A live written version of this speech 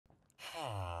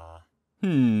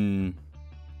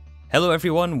Hello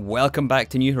everyone, welcome back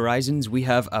to New Horizons. We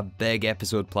have a big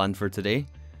episode planned for today.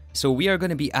 So we are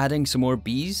going to be adding some more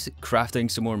bees, crafting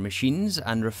some more machines,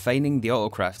 and refining the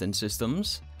auto-crafting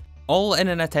systems. All in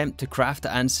an attempt to craft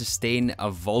and sustain a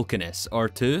Volcanus, or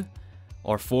 2,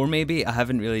 or 4 maybe, I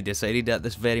haven't really decided at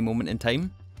this very moment in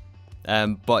time.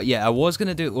 But yeah, I was going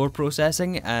to do ore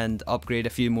processing and upgrade a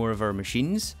few more of our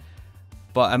machines.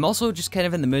 But I'm also just kind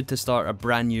of in the mood to start a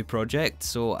brand new project,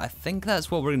 so I think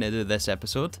that's what we're going to do this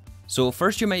episode. So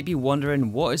first you might be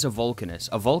wondering, what is a Volcanus?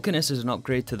 A Volcanus is an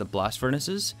upgrade to the blast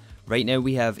furnaces. Right now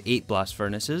we have 8 blast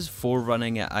furnaces, 4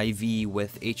 running at IV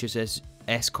with HSS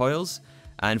coils,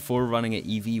 and 4 running at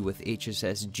EV with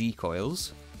HSSG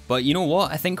coils. But you know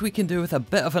what, I think we can do with a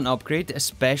bit of an upgrade,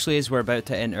 especially as we're about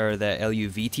to enter the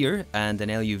LUV tier, and in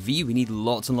LUV we need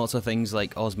lots and lots of things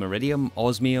like osmiridium,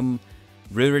 osmium,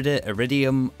 rudite,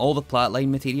 iridium, all the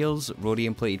plat-line materials,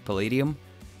 rhodium plated palladium,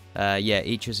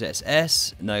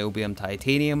 HSSS, niobium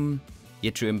titanium,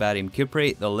 yttrium barium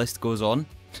cuprate, the list goes on.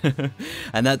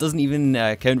 And that doesn't even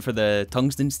count for the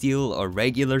tungsten steel or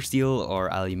regular steel or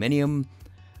aluminium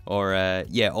or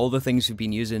all the things we've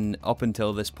been using up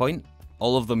until this point,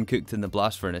 all of them cooked in the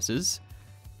blast furnaces.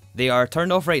 They are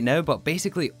turned off right now, but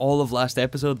basically all of last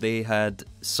episode they had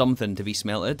something to be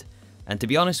smelted, and to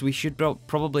be honest we should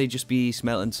probably just be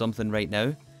smelting something right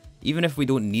now. Even if we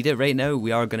don't need it right now,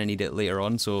 we are going to need it later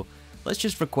on, so let's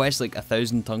just request like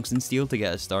 1,000 tungsten steel to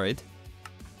get us started.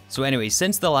 So anyway,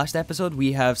 since the last episode,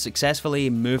 we have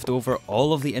successfully moved over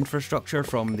all of the infrastructure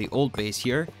from the old base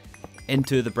here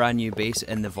into the brand new base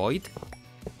in the void.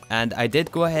 And I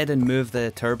did go ahead and move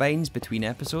the turbines between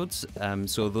episodes,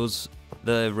 so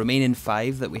the remaining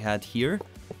 5 that we had here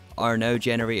are now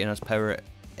generating us power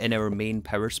in our main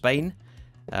power spine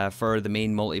for the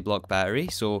main multi-block battery.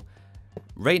 So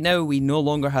right now we no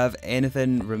longer have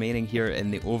anything remaining here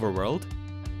in the overworld.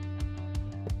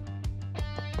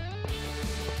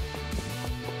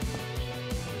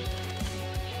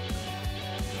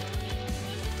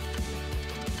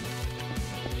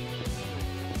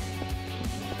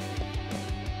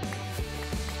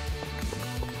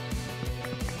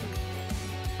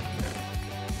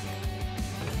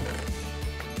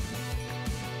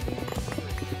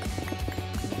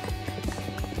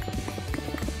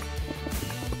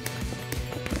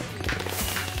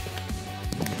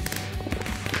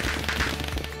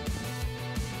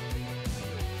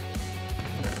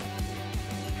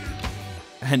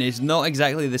 And it's not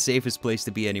exactly the safest place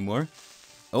to be anymore.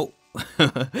 Oh,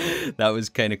 that was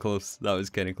kind of close. That was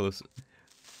kind of close.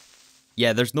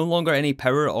 Yeah, there's no longer any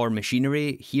power or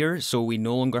machinery here, so we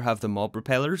no longer have the mob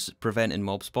repellers preventing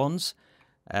mob spawns.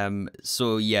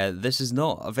 So yeah, this is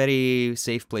not a very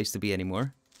safe place to be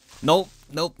anymore. Nope,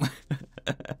 nope.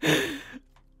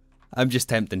 I'm just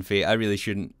tempting fate. We really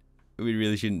shouldn't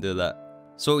do that.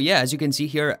 So yeah, as you can see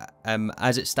here,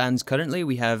 as it stands currently,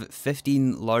 we have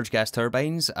 15 large gas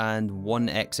turbines and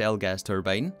 1 XL gas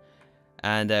turbine.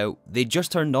 And they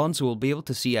just turned on, so we'll be able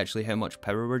to see actually how much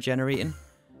power we're generating.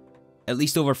 At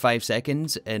least over 5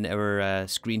 seconds in our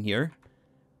screen here.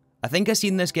 I think I've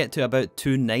seen this get to about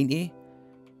 290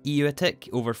 EU a tick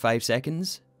over 5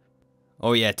 seconds.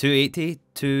 Oh yeah, 280,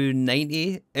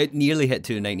 290, it nearly hit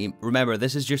 290. Remember,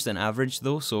 this is just an average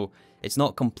though, so it's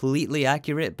not completely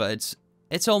accurate, but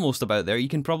it's almost about there. You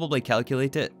can probably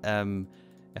calculate it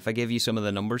if I give you some of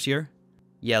the numbers here.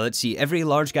 Yeah, let's see. Every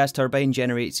large gas turbine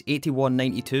generates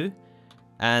 8192,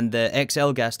 and the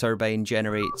XL gas turbine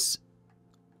generates...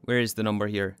 Where is the number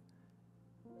here?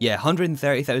 Yeah,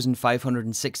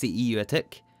 130,560 EU a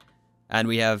tick. And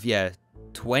we have,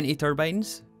 20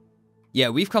 turbines. Yeah,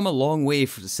 we've come a long way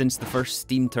since the first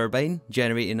steam turbine,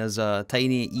 generating us a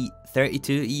tiny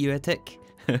 32 EU a tick.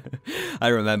 I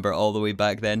remember all the way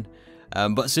back then.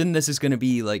 But soon this is going to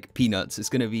be like peanuts. It's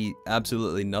going to be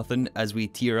absolutely nothing as we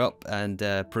tier up and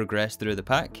progress through the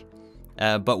pack.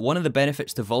 But one of the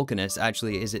benefits to Volcanus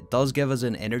actually is it does give us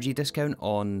an energy discount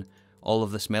on all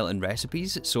of the smelting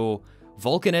recipes. So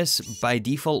Volcanus by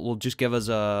default will just give us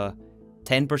a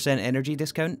 10% energy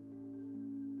discount.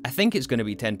 I think it's going to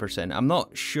be 10%. I'm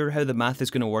not sure how the math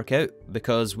is going to work out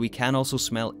because we can also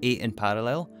smelt 8 in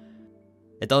parallel.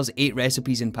 It does 8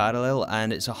 recipes in parallel,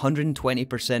 and it's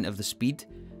 120% of the speed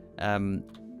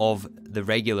of the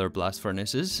regular blast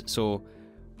furnaces. So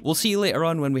we'll see later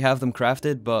on when we have them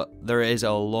crafted, but there is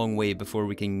a long way before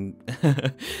we can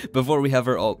before we have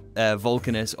our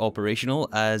Volcanus operational,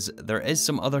 as there is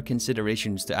some other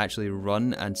considerations to actually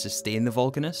run and sustain the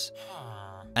Volcanus.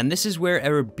 And this is where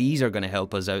our bees are going to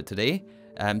help us out today.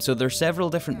 So there's several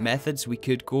different methods we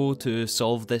could go to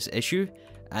solve this issue.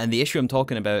 And the issue I'm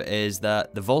talking about is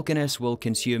that the Volcanus will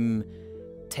consume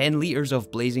 10 liters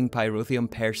of blazing pyrotheum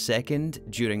per second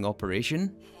during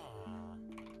operation.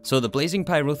 So the blazing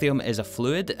pyrotheum is a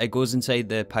fluid. It goes inside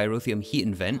the pyrotheum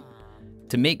heating vent.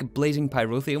 To make blazing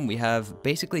pyrotheum, we have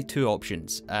basically two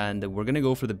options, and we're going to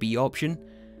go for the B option.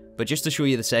 But just to show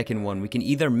you the second one, we can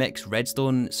either mix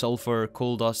redstone, sulfur,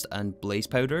 coal dust, and blaze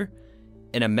powder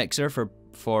in a mixer for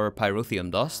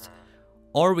pyrotheum dust,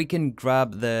 or we can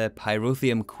grab the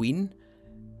pyrotheum queen,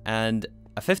 and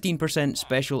a 15%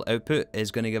 special output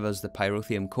is going to give us the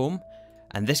pyrotheum comb,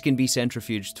 and this can be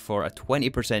centrifuged for a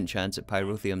 20% chance at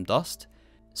pyrotheum dust.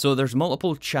 So there's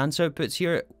multiple chance outputs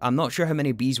here. I'm not sure how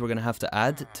many bees we're going to have to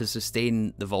add to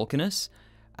sustain the Volcanus.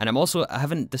 And I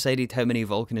haven't decided how many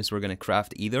Volcanus we're going to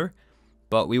craft either.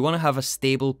 But we want to have a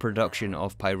stable production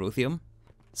of pyrotheum.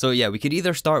 So yeah, we could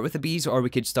either start with the bees or we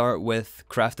could start with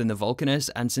crafting the Volcanus.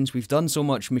 And since we've done so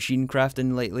much machine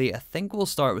crafting lately, I think we'll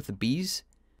start with the bees.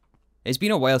 It's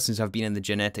been a while since I've been in the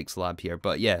genetics lab here.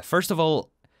 But yeah, first of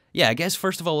all,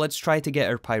 let's try to get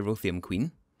our pyrotheum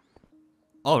queen.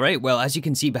 Alright, well, as you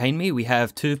can see behind me, we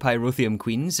have two pyrotheum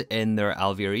queens in their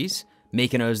alvearies,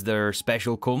 making us their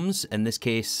special combs, in this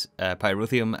case,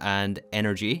 pyrotheum and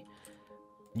energy.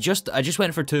 I just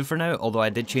went for 2 for now, although I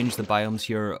did change the biomes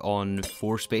here on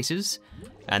 4 spaces.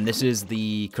 And this is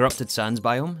the corrupted sands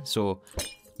biome, so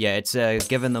yeah, it's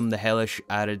giving them the hellish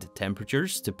arid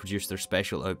temperatures to produce their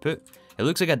special output. It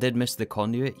looks like I did miss the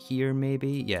conduit here,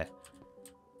 maybe? Yeah.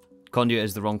 Conduit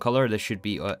is the wrong colour, this should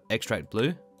be extract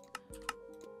blue.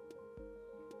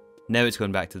 Now it's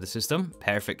going back to the system.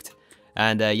 Perfect.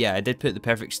 And yeah, I did put the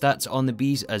perfect stats on the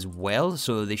bees as well,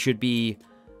 so they should be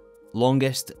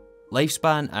longest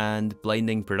lifespan and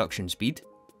blinding production speed.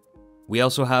 We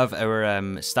also have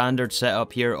our standard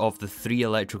setup here of the 3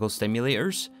 electrical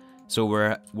stimulators. So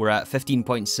we're at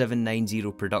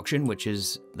 15.790 production, which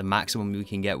is the maximum we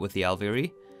can get with the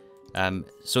alveary.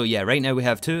 So yeah, right now we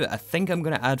have 2. I think I'm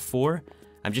going to add 4.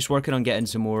 I'm just working on getting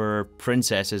some more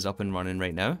princesses up and running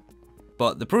right now.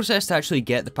 But the process to actually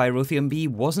get the pyrotheum bee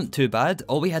wasn't too bad.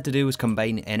 All we had to do was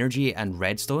combine energy and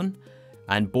redstone.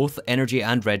 And both energy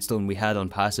and redstone we had on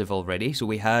passive already, so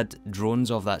we had drones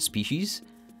of that species.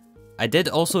 I did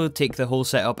also take the whole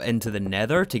setup into the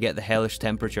nether to get the hellish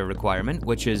temperature requirement,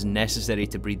 which is necessary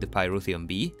to breed the pyrotheum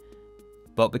bee.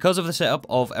 But because of the setup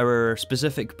of our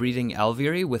specific breeding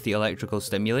alveary with the electrical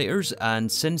stimulators,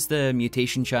 and since the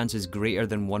mutation chance is greater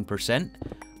than 1%,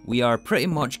 we are pretty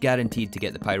much guaranteed to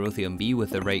get the pyrotheum bee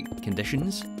with the right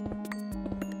conditions.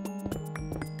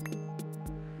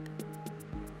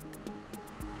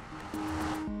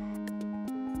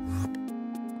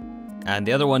 And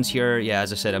the other ones here, yeah,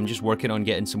 as I said, I'm just working on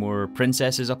getting some more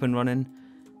princesses up and running.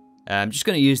 I'm just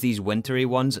going to use these wintry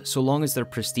ones, so long as they're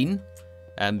pristine.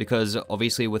 Because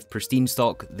obviously with pristine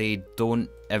stock, they don't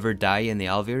ever die in the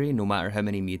alveary, no matter how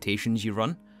many mutations you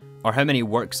run. Or how many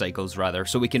work cycles, rather.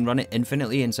 So we can run it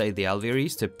infinitely inside the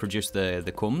alvearies to produce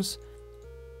the combs.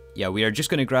 Yeah, we are just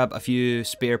going to grab a few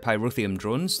spare pyrotheum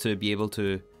drones to be able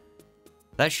to...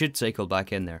 That should cycle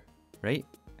back in there, right?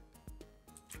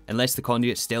 Unless the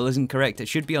conduit still isn't correct, it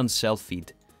should be on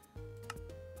self-feed.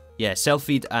 Yeah,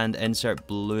 self-feed and insert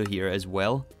blue here as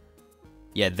well.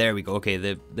 Yeah, there we go. Okay,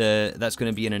 that's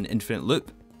going to be in an infinite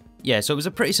loop. Yeah, so it was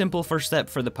a pretty simple first step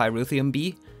for the pyrotheum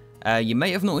bee. You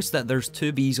might have noticed that there's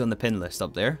 2 bees on the pin list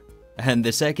up there. And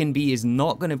the second bee is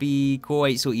not going to be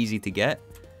quite so easy to get.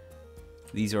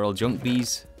 These are all junk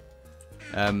bees.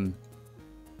 We're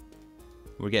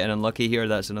getting unlucky here.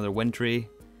 That's another wintry.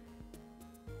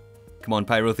 Come on,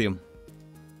 pyrotheum.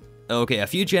 Okay, a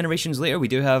few generations later, we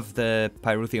do have the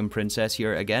pyrotheum princess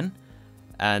here again.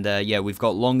 And yeah, we've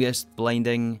got longest,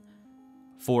 blinding,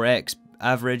 4x,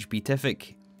 average,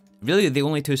 beatific. Really, the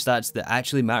only 2 stats that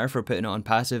actually matter for putting it on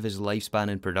passive is lifespan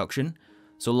and production.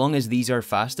 So long as these are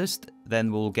fastest,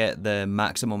 then we'll get the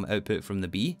maximum output from the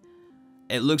bee.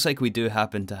 It looks like we do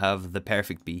happen to have the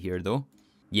perfect bee here, though.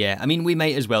 Yeah, I mean, we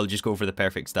might as well just go for the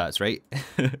perfect stats, right?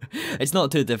 It's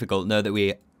not too difficult now that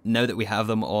we have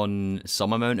them on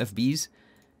some amount of bees.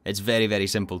 It's very, very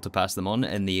simple to pass them on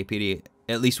in the apiary,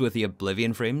 at least with the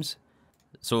Oblivion frames.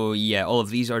 So yeah, all of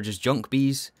these are just junk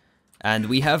bees. And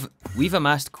we've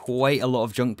amassed quite a lot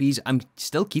of junk bees. I'm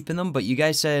still keeping them, but you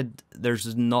guys said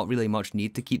there's not really much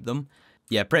need to keep them.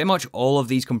 Yeah, pretty much all of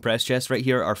these compressed chests right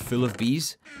here are full of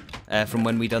bees from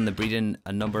when we done the breeding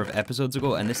a number of episodes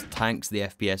ago, and this tanks the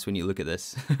FPS when you look at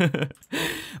this.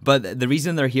 But the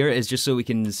reason they're here is just so we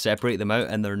can separate them out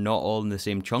and they're not all in the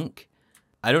same chunk.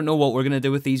 I don't know what we're going to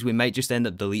do with these. We might just end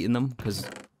up deleting them because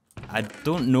I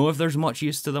don't know if there's much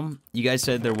use to them. You guys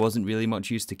said there wasn't really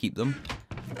much use to keep them.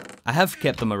 I have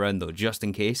kept them around though, just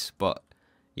in case, but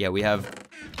yeah, we have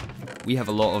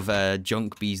a lot of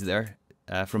junk bees there.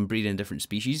 from breeding different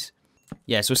species.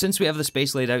 Yeah, so since we have the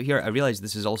space laid out here, I realize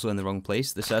this is also in the wrong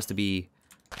place. This has to be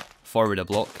forward a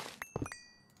block.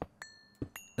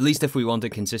 At least if we want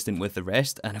it consistent with the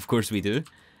rest, and of course we do.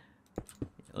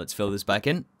 Let's fill this back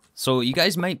in. So you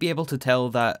guys might be able to tell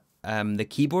that the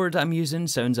keyboard I'm using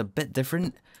sounds a bit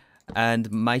different,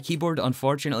 and my keyboard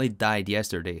unfortunately died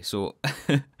yesterday. So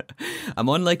I'm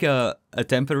on like a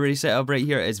temporary setup right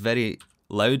here. It's very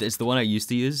loud. It's the one I used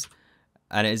to use,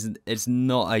 and it's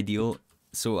not ideal.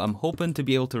 So I'm hoping to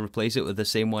be able to replace it with the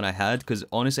same one I had, because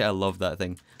honestly I love that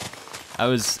thing.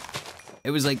 It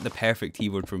was like the perfect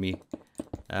keyboard for me.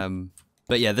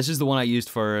 But yeah, this is the one I used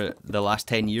for the last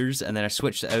 10 years, and then I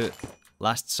switched it out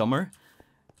last summer.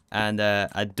 And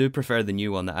I do prefer the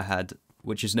new one that I had,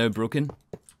 which is now broken.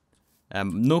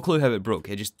 No clue how it broke,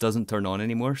 it just doesn't turn on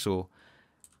anymore, so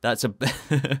that's a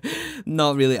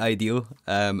not really ideal.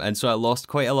 And so I lost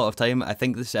quite a lot of time. I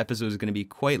think this episode is going to be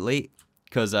quite late,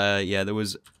 because yeah, there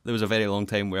was a very long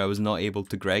time where I was not able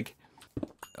to Greg.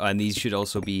 And these should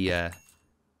also be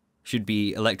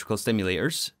electrical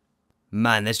stimulators.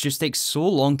 Man, this just takes so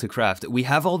long to craft. We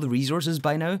have all the resources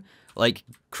by now. Like,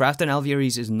 crafting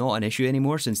alveories is not an issue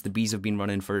anymore since the bees have been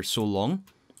running for so long.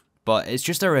 But it's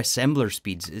just our assembler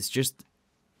speeds. It's just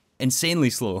insanely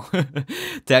slow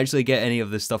to actually get any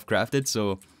of this stuff crafted.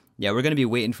 So yeah, we're going to be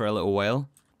waiting for a little while.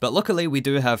 But luckily we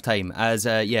do have time, as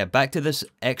yeah, back to this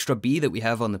extra bee that we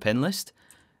have on the pin list.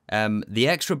 The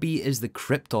extra bee is the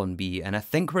Krypton bee, and I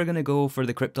think we're going to go for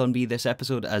the Krypton bee this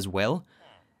episode as well.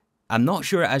 I'm not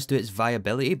sure as to its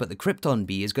viability, but the Krypton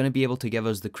bee is going to be able to give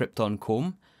us the Krypton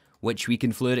comb, which we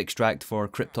can fluid extract for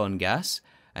Krypton gas,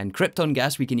 and Krypton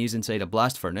gas we can use inside a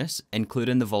blast furnace,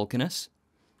 including the Volcanus.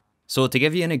 So to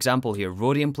give you an example here,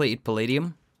 rhodium-plated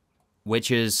palladium, which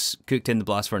is cooked in the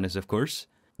blast furnace of course,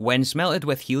 when smelted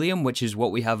with helium, which is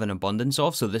what we have an abundance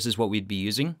of, so this is what we'd be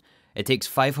using, it takes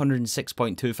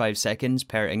 506.25 seconds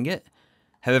per ingot.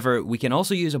 However, we can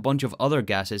also use a bunch of other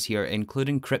gases here,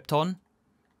 including Krypton,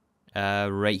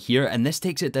 right here, and this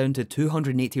takes it down to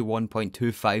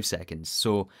 281.25 seconds,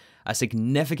 so a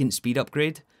significant speed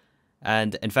upgrade.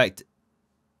 And in fact,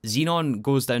 xenon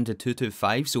goes down to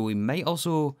 225, so we might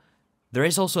also, there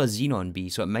is also a xenon bee,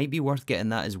 so it might be worth getting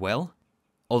that as well.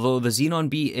 Although the xenon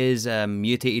bee is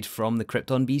mutated from the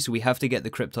Krypton bee, so we have to get the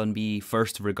Krypton bee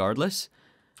first regardless.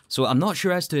 So I'm not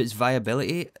sure as to its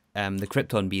viability, the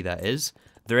Krypton bee that is.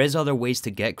 There is other ways to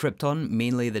get Krypton,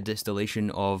 mainly the distillation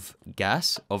of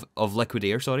gas, of liquid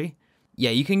air, sorry.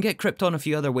 Yeah, you can get Krypton a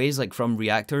few other ways, like from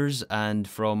reactors and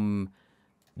from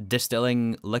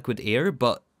distilling liquid air,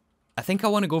 but I think I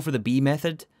want to go for the bee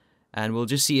method, and we'll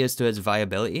just see as to its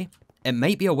viability. It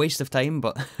might be a waste of time,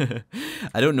 but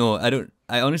I don't know.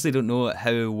 I honestly don't know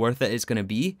how worth it it's going to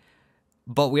be.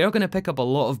 But we are going to pick up a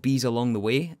lot of bees along the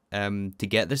way to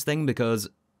get this thing, because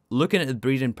looking at the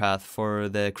breeding path for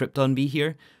the Krypton bee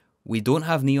here, we don't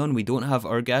have neon, we don't have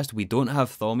ergast, we don't have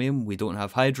thaumium, we don't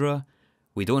have hydra,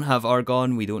 we don't have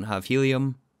argon, we don't have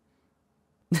helium.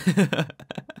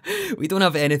 We don't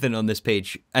have anything on this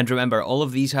page. And remember, all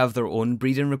of these have their own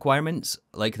breeding requirements.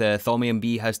 Like the thaumium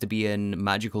bee has to be in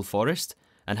magical forest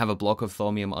and have a block of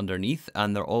thaumium underneath,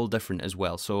 and they're all different as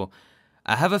well. So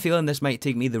I have a feeling this might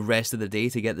take me the rest of the day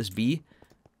to get this bee.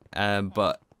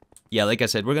 But yeah, like I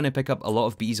said, we're going to pick up a lot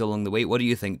of bees along the way. What do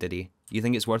you think, Diddy? You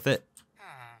think it's worth it?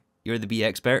 You're the bee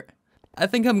expert. I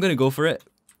think I'm going to go for it.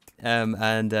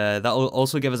 That'll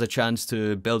also give us a chance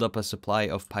to build up a supply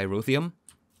of pyrotheum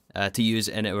to use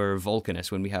in our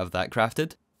Volcanus when we have that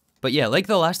crafted. But yeah, like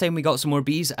the last time we got some more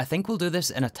bees, I think we'll do this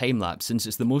in a time lapse, since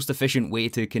it's the most efficient way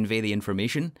to convey the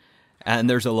information, and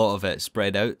there's a lot of it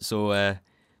spread out. So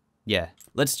yeah,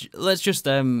 let's just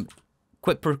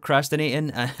quit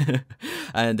procrastinating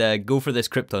and go for this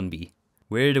Krypton bee.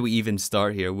 Where do we even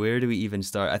start here? Where do we even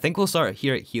start? I think we'll start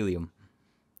here at helium.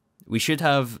 We should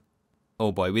have,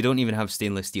 oh boy, we don't even have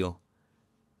stainless steel.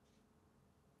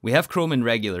 We have chrome and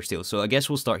regular steel, so I guess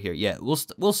we'll start here. Yeah,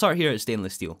 we'll start here at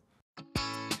stainless steel.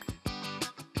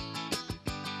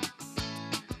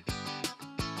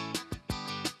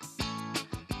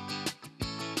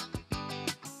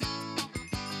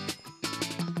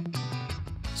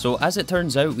 So as it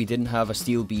turns out, we didn't have a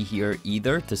steel bee here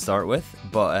either to start with,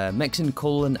 but mixing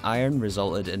coal and iron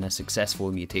resulted in a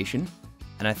successful mutation.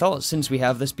 And I thought since we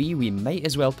have this bee, we might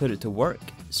as well put it to work.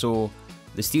 So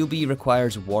the steel bee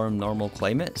requires warm normal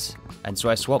climates, and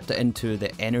so I swapped it into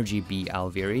the energy bee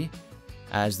alveary,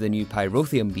 as the new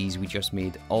pyrotheum bees we just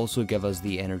made also give us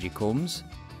the energy combs.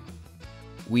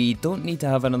 We don't need to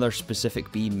have another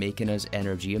specific bee making us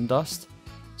energium dust.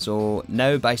 So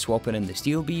now by swapping in the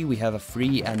steel bee, we have a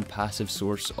free and passive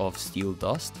source of steel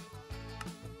dust.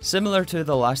 Similar to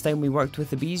the last time we worked with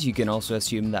the bees, you can also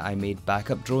assume that I made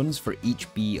backup drones for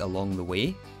each bee along the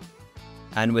way.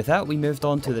 And with that, we moved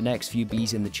on to the next few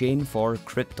bees in the chain for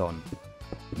Krypton.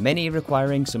 Many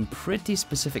requiring some pretty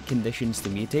specific conditions to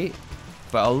mutate,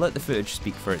 but I'll let the footage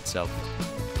speak for itself.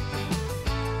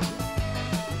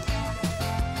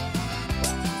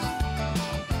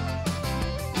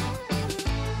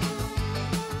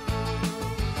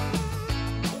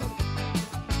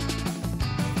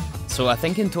 So I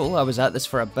think in total I was at this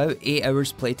for about 8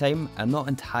 hours playtime. I'm not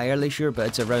entirely sure, but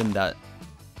it's around that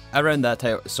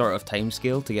sort of time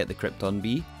scale to get the Krypton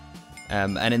bee.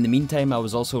 And in the meantime I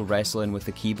was also wrestling with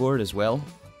the keyboard as well.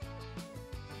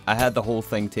 I had the whole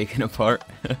thing taken apart.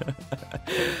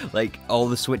 Like all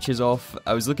the switches off.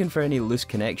 I was looking for any loose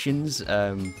connections,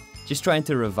 just trying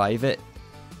to revive it.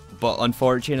 But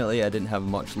unfortunately I didn't have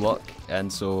much luck,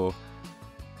 and so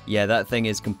yeah, that thing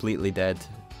is completely dead.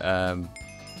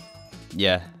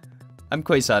 Yeah, I'm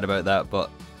quite sad about that, but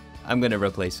I'm going to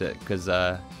replace it because,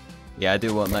 yeah, I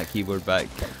do want that keyboard back.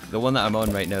 The one that I'm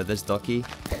on right now, this ducky,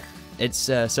 it's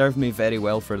served me very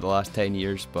well for the last 10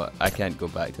 years, but I can't go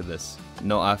back to this.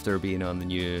 Not after being on the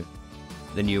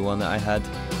new one that I had.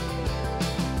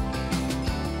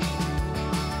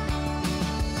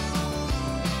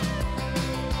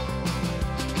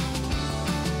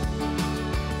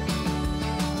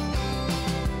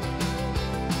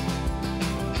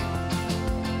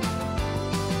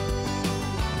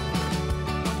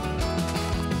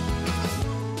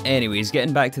 Anyways,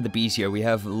 getting back to the bees here, we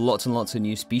have lots and lots of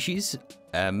new species,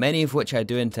 many of which I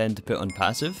do intend to put on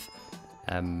passive.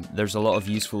 There's a lot of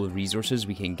useful resources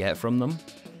we can get from them.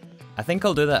 I think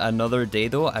I'll do that another day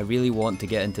though. I really want to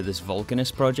get into this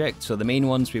Volcanus project, so the main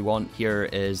ones we want here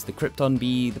is the Krypton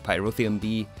bee, the Pyrotheum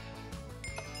bee.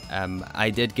 I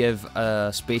did give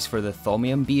a space for the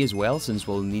Thaumium bee as well, since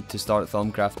we'll need to start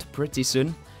Thaumcraft pretty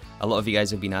soon. A lot of you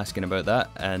guys have been asking about that,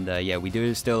 and yeah, we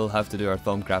do still have to do our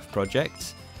Thaumcraft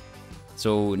projects.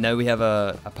 So now we have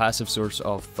a passive source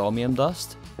of Thaumium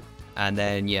dust, and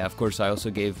then yeah, of course I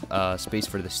also gave space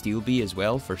for the Steel bee as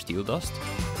well for steel dust.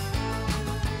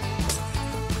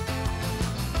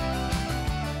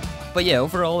 But yeah,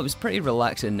 overall it was pretty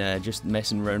relaxing just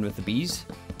messing around with the bees.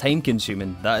 Time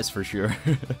consuming, that is for sure.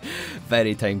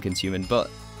 Very time consuming, but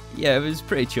yeah, it was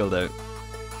pretty chilled out.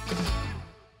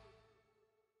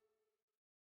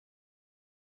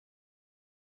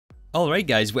 Alright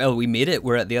guys, well we made it,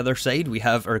 we're at the other side, we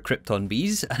have our Krypton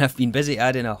bees, and I've been busy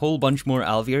adding a whole bunch more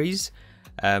alvearies.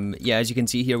 Yeah, as you can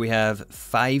see here we have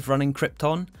 5 running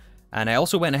Krypton, and I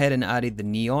also went ahead and added the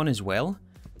neon as well.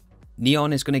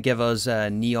 Neon is going to give us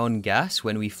neon gas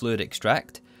when we fluid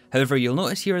extract. However, you'll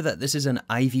notice here that this is an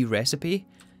IV recipe,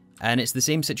 and it's the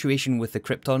same situation with the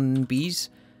Krypton bees.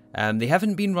 They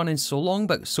haven't been running so long,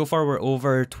 but so far we're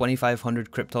over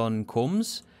 2,500 Krypton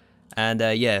combs. And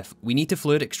yeah, we need to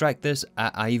fluid extract this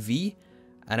at IV,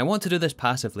 and I want to do this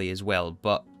passively as well,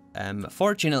 but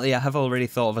fortunately I have already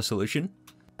thought of a solution.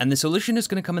 And the solution is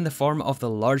going to come in the form of the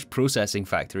large processing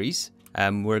factories.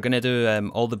 We're going to do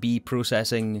all the bee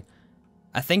processing,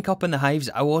 I think up in the hives.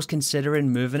 I was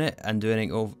considering moving it and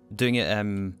doing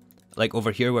it like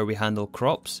over here where we handle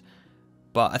crops,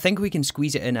 but I think we can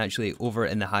squeeze it in actually over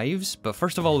in the hives. But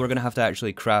first of all, we're going to have to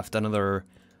actually craft another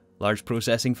large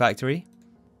processing factory.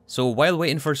 So while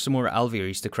waiting for some more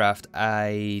alvearies to craft,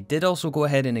 I did also go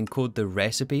ahead and encode the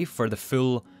recipe for the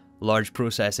full large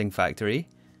processing factory.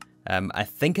 I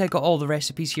think I got all the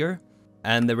recipes here,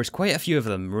 and there was quite a few of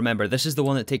them. Remember, this is the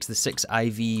one that takes the 6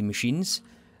 IV machines.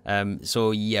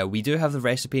 So yeah, we do have the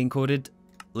recipe encoded.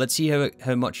 Let's see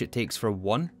how much it takes for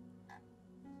one.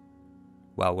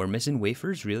 Wow, we're missing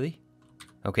wafers, really?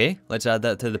 Okay, let's add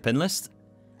that to the pin list.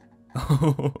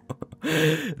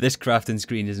 This crafting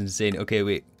screen is insane. Okay,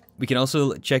 wait. We can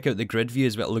also check out the grid view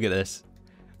as well. Look at this.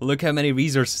 Look how many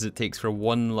resources it takes for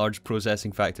one large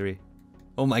processing factory.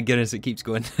 Oh my goodness, it keeps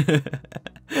going.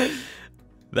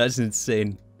 That's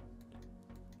insane.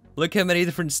 Look how many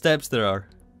different steps there are.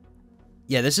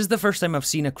 Yeah, this is the first time I've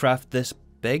seen a craft this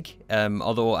big.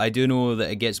 Although I do know that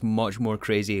it gets much more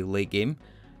crazy late game.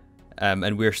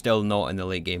 And we're still not in the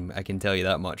late game, I can tell you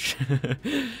that much.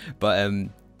 But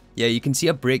yeah, you can see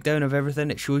a breakdown of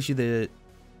everything. It shows you the...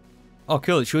 Oh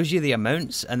cool, it shows you the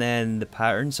amounts and then the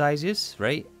pattern sizes,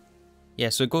 right? Yeah,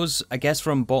 so it goes, I guess,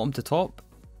 from bottom to top.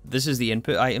 This is the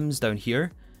input items down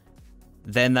here.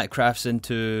 Then that crafts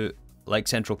into like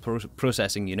central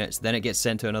processing units. Then it gets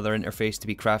sent to another interface to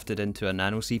be crafted into a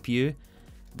nano CPU.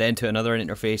 Then to another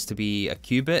interface to be a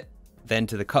qubit. Then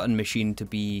to the cutting machine to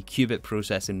be qubit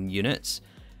processing units.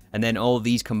 And then all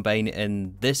these combine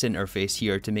in this interface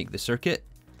here to make the circuit.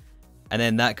 And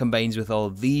then that combines with all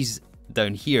these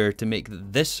down here to make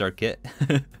this circuit,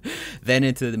 then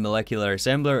into the molecular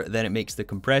assembler, then it makes the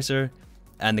compressor,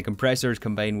 and the compressor is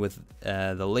combined with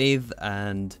the lathe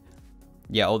and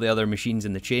yeah, all the other machines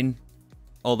in the chain,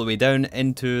 all the way down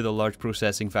into the large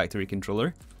processing factory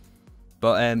controller.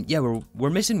 But yeah, we're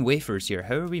missing wafers here.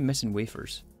 How are we missing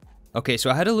wafers? Okay, so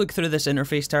I had a look through this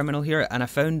interface terminal here, and I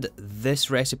found this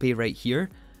recipe right here.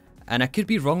 And I could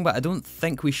be wrong, but I don't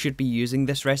think we should be using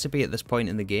this recipe at this point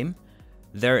in the game.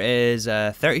 There is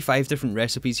 35 different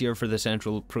recipes here for the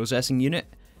central processing unit.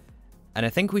 And I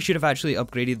think we should have actually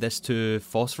upgraded this to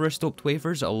phosphorus doped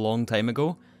wafers a long time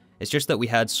ago. It's just that we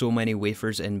had so many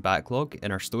wafers in backlog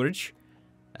in our storage.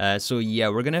 So yeah,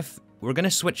 we're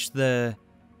gonna switch the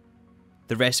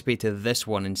recipe to this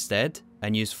one instead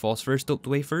and use phosphorus doped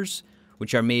wafers,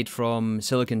 which are made from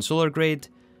silicon solar grade,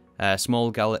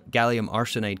 small gallium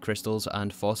arsenide crystals,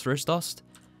 and phosphorus dust.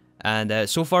 And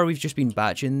so far we've just been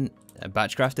batch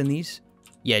crafting these.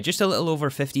 Yeah, just a little over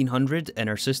 1500 in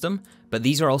our system, but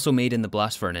these are also made in the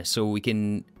blast furnace, so we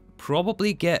can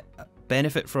probably get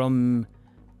benefit from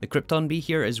the krypton bee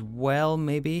here as well,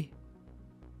 maybe?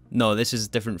 No, this is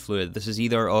different fluid. This is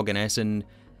either oganesson,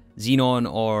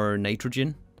 xenon, or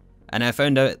nitrogen. And I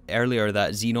found out earlier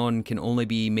that xenon can only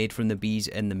be made from the bees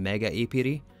in the mega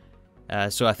apiary.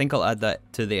 So I think I'll add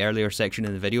that to the earlier section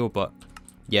in the video, but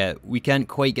yeah, we can't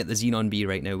quite get the xenon bee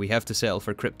right now. We have to settle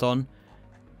for krypton.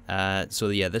 So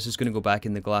yeah, this is going to go back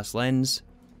in the glass lens,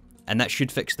 and that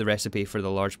should fix the recipe for the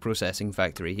large processing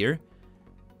factory here.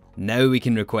 Now we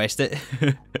can request it.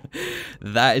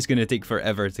 That is going to take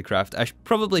forever to craft. I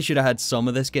probably should have had some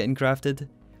of this getting crafted.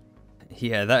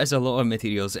 Yeah, that is a lot of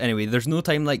materials. Anyway, there's no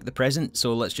time like the present,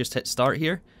 so let's just hit start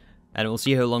here, and we'll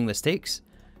see how long this takes.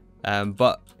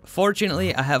 But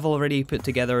fortunately, I have already put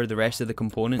together the rest of the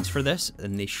components for this,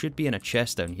 and they should be in a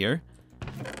chest down here.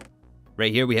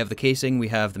 Right here we have the casing, we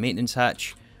have the maintenance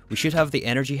hatch, we should have the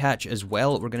energy hatch as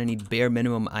well. We're going to need bare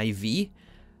minimum IV,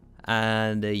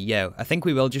 and yeah, I think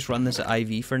we will just run this at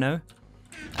IV for now.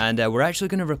 And we're actually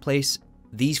going to replace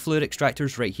these fluid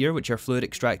extractors right here, which are fluid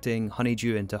extracting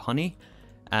honeydew into honey,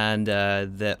 and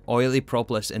the oily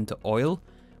propolis into oil,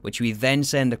 which we then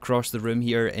send across the room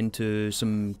here into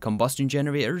some combustion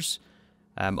generators,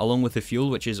 along with the fuel,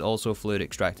 which is also fluid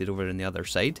extracted over on the other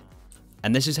side.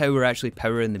 And this is how we're actually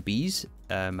powering the bees.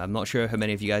 I'm not sure how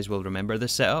many of you guys will remember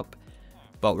this setup,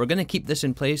 but we're going to keep this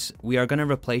in place. We are going to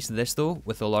replace this though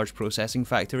with a large processing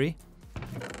factory.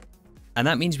 And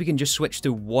that means we can just switch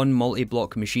to one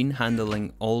multi-block machine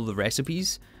handling all the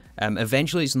recipes.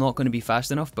 Eventually it's not going to be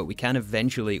fast enough, but we can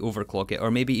eventually overclock it,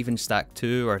 or maybe even stack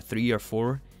 2 or 3 or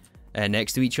 4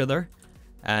 next to each other.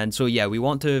 And so yeah, we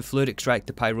want to fluid extract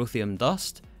the pyrotheum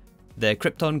dust, the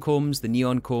krypton combs, the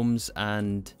neon combs,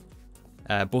 and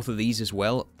both of these as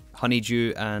well,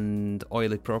 honeydew and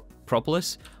oily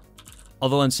propolis.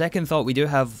 Although on second thought, we do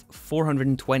have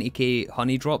 420k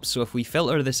honey drops, so if we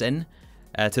filter this in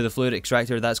to the fluid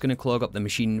extractor, that's going to clog up the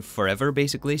machine forever,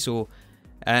 basically. So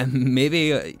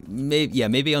maybe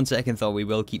on second thought we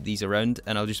will keep these around,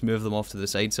 and I'll just move them off to the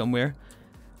side somewhere.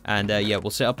 And yeah,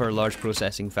 we'll set up our large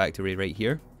processing factory right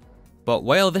here. But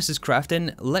while this is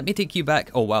crafting, let me take you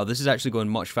back. Oh wow, this is actually going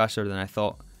much faster than I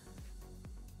thought.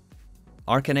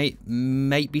 Arcanite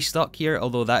might be stuck here,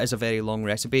 although that is a very long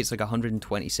recipe. It's like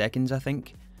 120 seconds, I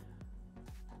think.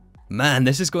 Man,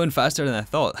 this is going faster than I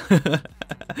thought.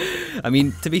 I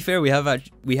mean, to be fair, we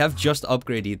have just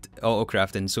upgraded auto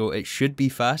crafting, so it should be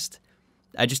fast.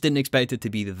 I just didn't expect it to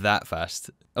be that fast.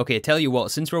 Okay, tell you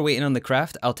what, since we're waiting on the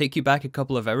craft, I'll take you back a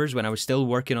couple of hours when I was still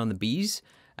working on the bees.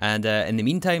 And in the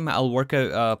meantime, I'll work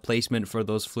out a placement for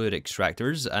those fluid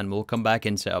extractors, and we'll come back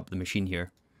and set up the machine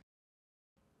here.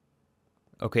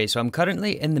 Okay, so I'm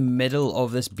currently in the middle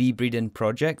of this bee breeding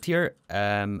project here.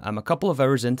 I'm a couple of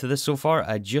hours into this so far.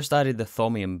 I just added the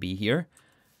thaumium bee here.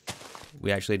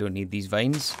 We actually don't need these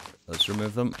vines. Let's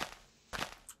remove them.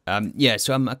 Yeah,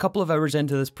 so I'm a couple of hours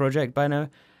into this project by now.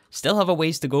 Still have a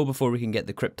ways to go before we can get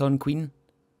the krypton queen.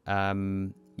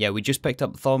 Yeah, we just picked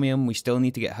up thaumium. We still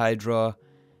need to get hydra.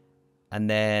 And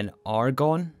then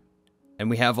argon. And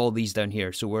we have all these down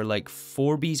here. So we're like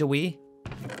 4 bees away.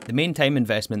 The main time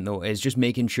investment though is just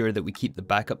making sure that we keep the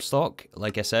backup stock,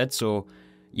 like I said. So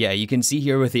yeah, you can see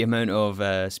here with the amount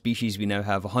of species we now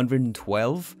have,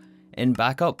 112 in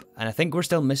backup, and I think we're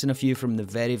still missing a few from the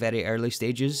very early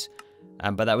stages,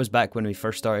 but that was back when we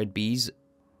first started bees.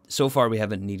 So far we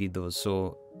haven't needed those,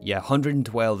 so yeah,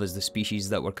 112 is the species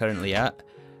that we're currently at,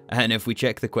 and if we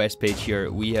check the quest page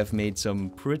here, we have made some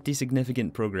pretty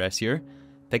significant progress here,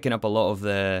 picking up a lot of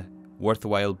the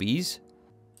worthwhile bees.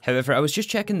 However, I was just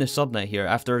checking the subnet here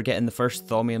after getting the first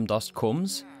thaumium dust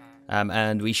combs,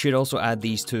 And we should also add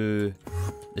these to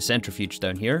the centrifuge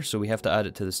down here. So we have to add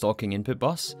it to the stocking input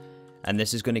bus. And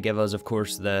this is going to give us, of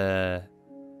course,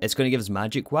 it's going to give us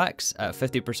magic wax at a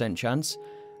 50% chance.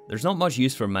 There's not much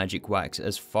use for magic wax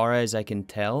as far as I can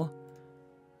tell.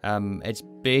 It's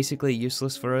basically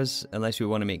useless for us unless we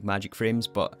want to make magic frames,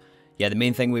 but yeah, the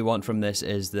main thing we want from this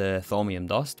is the thaumium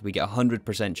dust. We get a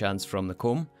 100% chance from the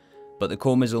comb, but the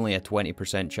comb is only a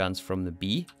 20% chance from the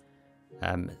bee.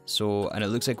 And it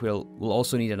looks like we'll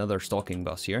also need another stocking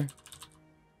bus here.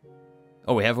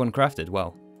 Oh, we have one crafted,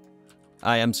 wow.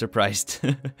 I am surprised.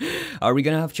 Are we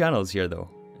going to have channels here though?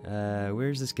 Where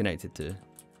is this connected to?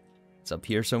 It's up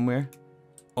here somewhere.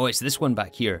 Oh, it's this one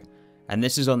back here. And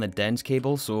this is on the dense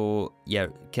cable, so yeah,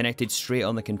 connected straight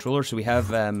on the controller. So we have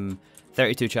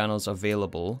 32 channels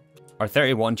available, or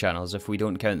 31 channels if we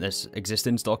don't count this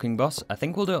existing stocking bus. I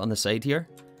think we'll do it on the side here.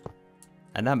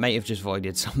 And that might have just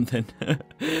voided something.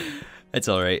 It's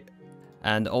alright.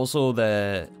 And also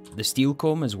the steel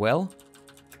comb as well,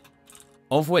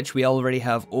 of which we already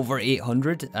have over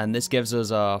 800, and this gives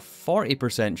us a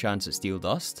 40% chance at steel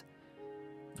dust.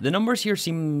 The numbers here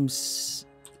seem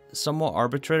somewhat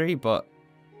arbitrary,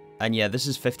 and yeah, this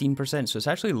is 15%, so it's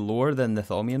actually lower than the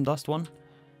thaumium dust one.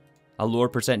 A lower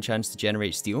percent chance to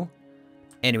generate steel.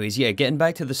 Anyways, yeah, getting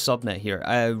back to the subnet here,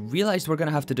 I realized we're going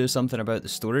to have to do something about the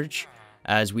storage,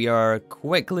 as we are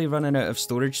quickly running out of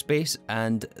storage space,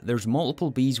 and there's multiple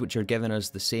bees which are giving us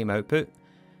the same output,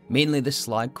 mainly the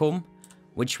slag comb,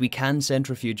 which we can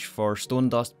centrifuge for stone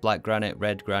dust, black granite,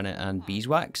 red granite, and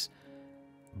beeswax.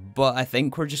 But I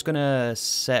think we're just going to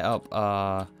set up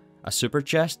a super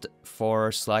chest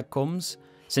for slag combs,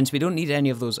 since we don't need any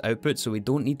of those outputs, so we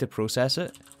don't need to process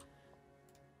it.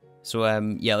 So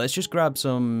yeah, let's just grab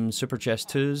some super chest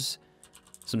 2s,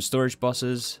 some storage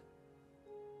buses.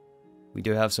 We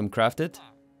do have some crafted.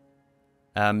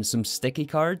 Some sticky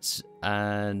cards,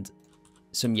 and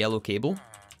some yellow cable.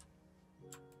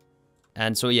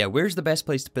 And so yeah, where's the best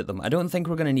place to put them? I don't think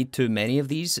we're going to need too many of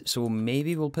these, so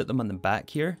maybe we'll put them on the back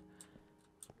here.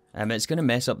 It's going to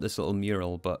mess up this little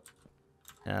mural, but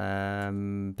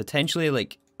potentially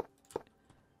like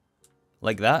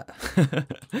that.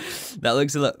 That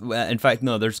looks a little... In fact,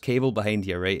 no, there's cable behind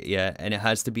here, right? Yeah, and it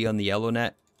has to be on the yellow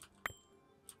net.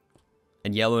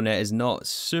 And yellow net is not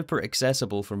super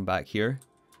accessible from back here.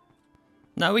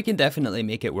 Now we can definitely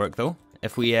make it work though.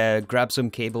 If we grab some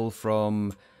cable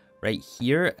from right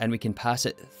here, and we can pass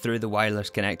it through the wireless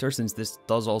connector, since this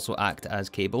does also act as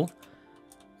cable.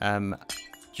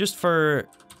 Just to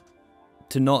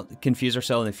not confuse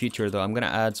ourselves in the future though, I'm going to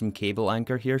add some cable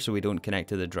anchor here so we don't connect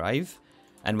to the drive.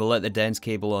 And we'll let the dense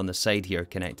cable on the side here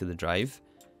connect to the drive.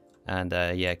 And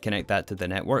yeah, connect that to the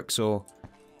network. So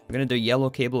we're going to do yellow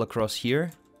cable across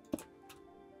here.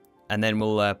 And then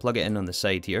we'll plug it in on the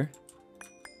side here.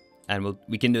 And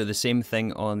we can do the same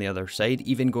thing on the other side,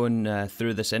 even going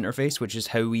through this interface, which is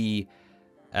how we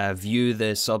view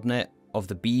the subnet of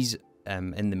the bees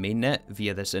in the mainnet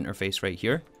via this interface right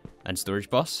here, and storage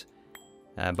bus.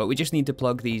 But we just need to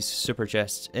plug these super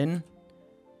chests in,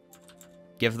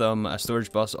 give them a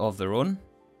storage bus of their own.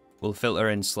 We'll filter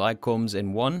in slag combs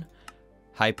in 1,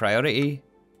 high priority,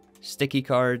 sticky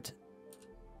card,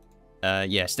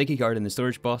 yeah, sticky card in the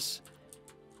storage bus.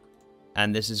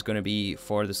 And this is going to be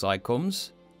for the slag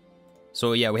combs.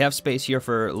 So yeah, we have space here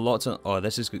for lots of... Oh,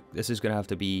 this is going to have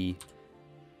to be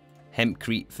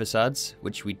hempcrete facades,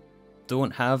 which we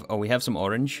don't have. Oh, we have some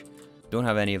orange. Don't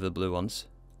have any of the blue ones.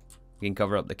 We can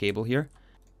cover up the cable here.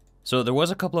 So there was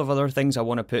a couple of other things I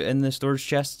want to put in the storage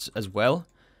chests as well,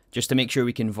 just to make sure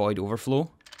we can void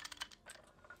overflow,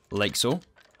 like so.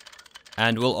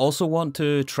 And we'll also want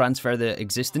to transfer the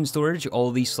existing storage,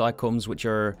 all these slag combs which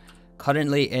are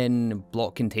currently in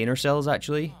block container cells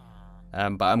actually,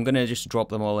 but I'm going to just drop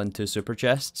them all into super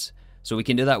chests. So we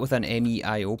can do that with an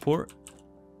MEIO port.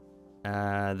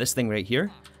 This thing right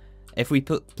here. If we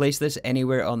place this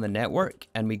anywhere on the network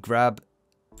and we grab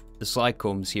the slag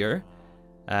combs here,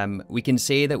 we can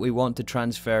say that we want to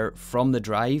transfer from the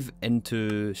drive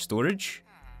into storage.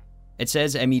 It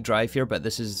says ME drive here, but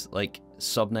this is like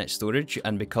subnet storage,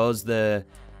 and because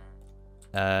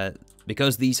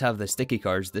these have the sticky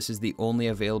cards, this is the only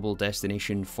available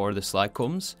destination for the slag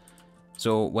combs.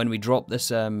 So when we drop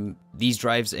this, these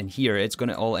drives in here, it's going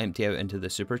to all empty out into the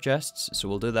super chests. So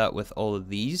we'll do that with all of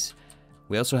these.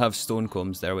 We also have stone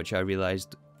combs there, which I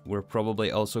realized we're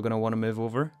probably also going to want to move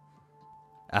over.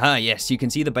 Aha, yes, you can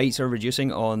see the bytes are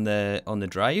reducing on the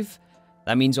drive.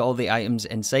 That means all the items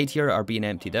inside here are being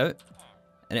emptied out.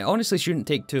 And it honestly shouldn't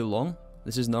take too long.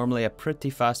 This is normally a pretty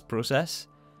fast process.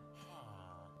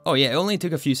 Oh yeah, it only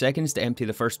took a few seconds to empty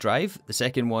the first drive. The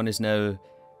second one is now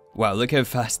Wow, look how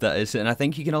fast that is. And I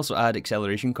think you can also add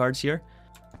acceleration cards here.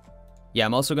 Yeah,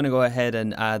 I'm also going to go ahead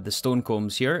and add the stone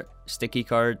combs here. Sticky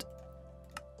card,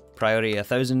 priority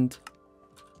 1000,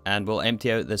 and we'll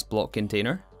empty out this block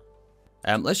container.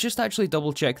 Let's just actually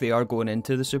double check they are going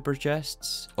into the super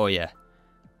chests. Oh yeah,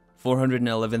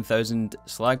 411,000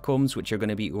 slag combs, which are going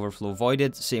to be overflow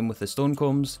voided. Same with the stone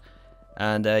combs.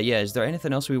 And yeah, is there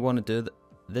anything else we want to do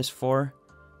this for?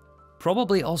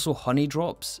 Probably also honey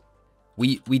drops.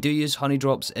 We do use honey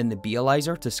drops in the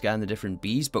beealyzer to scan the different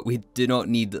bees, but we do not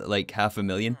need like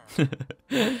 500,000.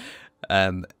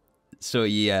 So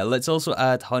yeah, let's also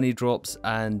add honey drops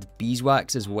and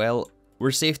beeswax as well. We're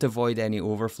safe to avoid any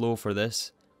overflow for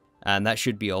this, and that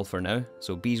should be all for now.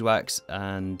 So beeswax,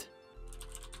 and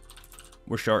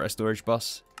we're short a storage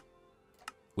bus.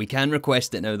 We can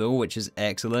request it now though, which is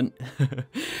excellent.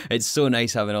 It's so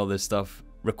nice having all this stuff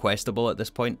requestable at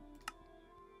this point.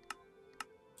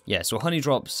 Yeah, so honey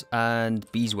drops and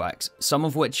beeswax, some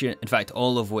of which, in fact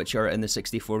all of which, are in the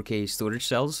 64k storage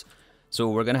cells. So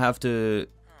we're going to have to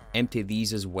empty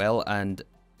these as well and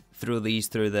throw these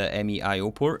through the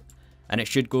MEIO port. And it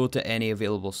should go to any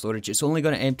available storage. It's only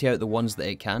going to empty out the ones that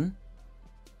it can.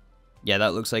 Yeah,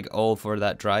 that looks like all for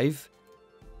that drive.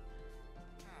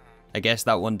 I guess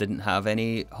that one didn't have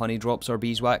any honey drops or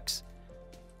beeswax.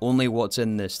 Only what's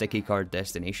in the sticky card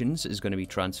destinations is going to be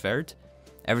transferred.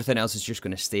 Everything else is just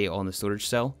going to stay on the storage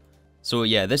cell. So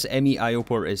yeah, this MEIO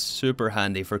port is super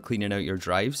handy for cleaning out your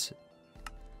drives.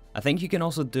 I think you can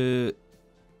also do,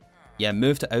 yeah,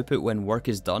 move to output when work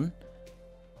is done.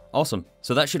 Awesome.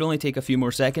 So that should only take a few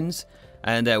more seconds.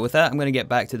 And with that, I'm going to get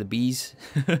back to the bees.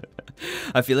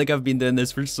 I feel like I've been doing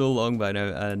this for so long by now,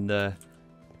 and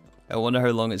I wonder how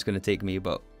long it's going to take me.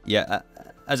 But yeah,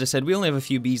 as I said, we only have a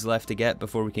few bees left to get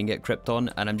before we can get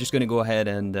Krypton, and I'm just going to go ahead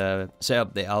and set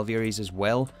up the alvearies as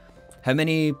well. How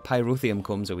many pyrotheum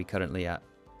combs are we currently at?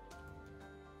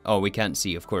 Oh, we can't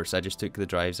see, of course. I just took the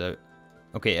drives out.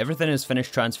 Okay, everything is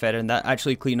finished transferring. That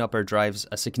actually cleaned up our drives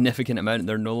a significant amount.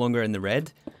 They're no longer in the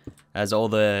red, as all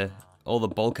the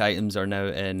bulk items are now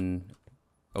in.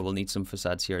 Oh, we'll need some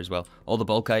facades here as well. All the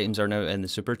bulk items are now in the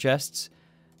super chests,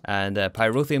 and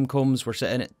pyrotheum combs were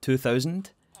sitting at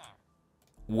 2,000,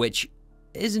 which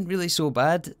isn't really so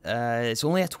bad. It's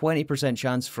only a 20%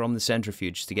 chance from the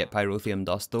centrifuge to get pyrotheum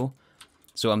dust though,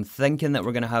 so I'm thinking that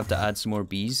we're gonna have to add some more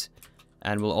bees,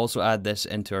 and we'll also add this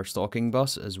into our stocking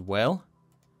bus as well.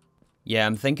 Yeah,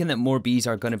 I'm thinking that more bees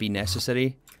are going to be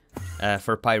necessary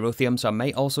for pyrotheum, so I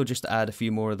might also just add a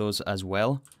few more of those as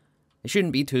well. It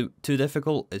shouldn't be too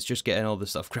difficult, it's just getting all the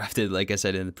stuff crafted, like I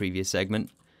said in the previous segment.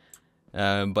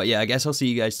 But yeah, I guess I'll see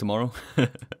you guys tomorrow.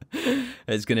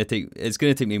 It's gonna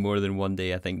take me more than one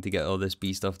day, I think, to get all this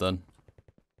bee stuff done.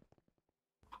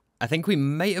 I think we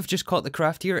might have just caught the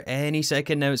craft here. Any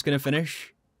second now it's gonna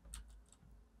finish.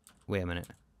 Wait a minute.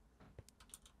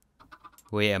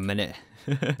 Wait a minute.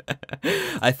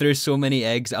 I threw so many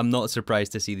eggs, I'm not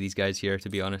surprised to see these guys here, to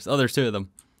be honest. Oh, there's two of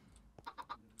them.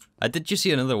 I did just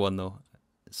see another one, though.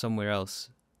 Somewhere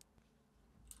else.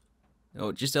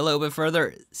 Oh, just a little bit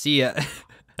further. See ya.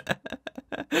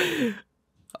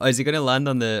 Oh, is he going to land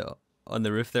on the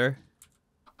roof there?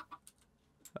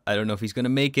 I don't know if he's going to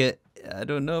make it. I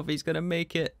don't know if he's going to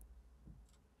make it.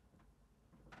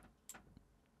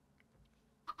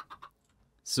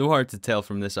 So hard to tell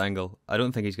from this angle. I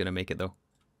don't think he's going to make it though.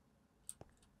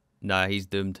 Nah, he's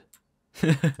doomed.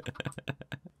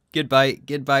 Goodbye,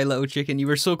 little chicken. You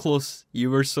were so close. You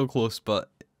were so close, but...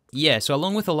 Yeah, so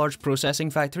along with the large processing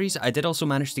factories, I did also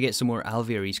manage to get some more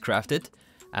alvearies crafted.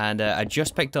 And I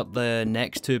just picked up the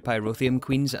next two pyrotheum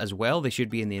queens as well. They should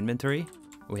be in the inventory.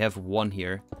 We have one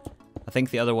here. I think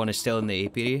the other one is still in the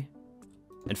apiary.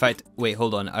 In fact, wait,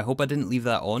 hold on. I hope I didn't leave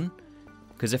that on.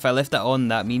 Because if I left that on,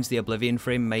 that means the Oblivion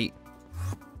frame might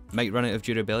run out of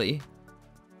durability.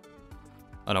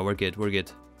 Oh no, we're good, we're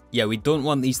good. Yeah, we don't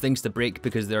want these things to break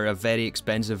because they're a very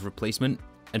expensive replacement.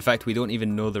 In fact, we don't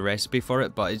even know the recipe for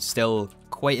it, but it's still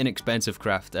quite an expensive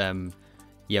craft.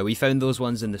 Yeah, we found those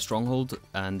ones in the stronghold,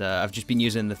 and I've just been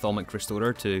using the Thalmic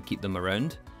Restorer to keep them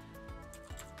around.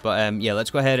 But yeah, let's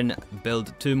go ahead and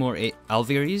build two more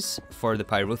alvearies for the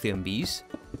pyrotheum bees.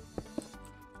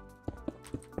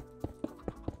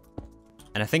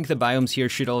 And I think the biomes here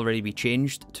should already be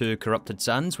changed to corrupted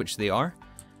sands, which they are.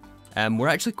 We're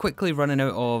actually quickly running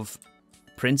out of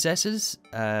princesses,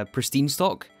 pristine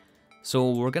stock.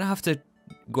 So we're going to have to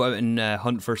go out and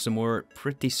hunt for some more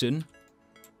pretty soon.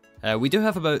 We do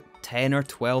have about 10 or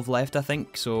 12 left, I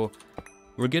think. So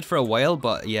we're good for a while,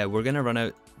 but yeah, we're going to run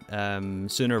out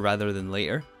sooner rather than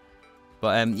later.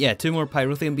 But yeah, two more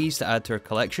pyrotheum bees to add to our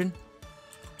collection.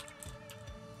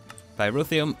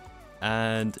 Pyrotheum.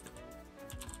 and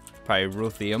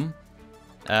pyrotheum.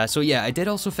 So yeah, I did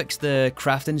also fix the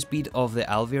crafting speed of the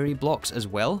alveoli blocks as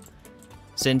well.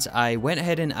 Since I went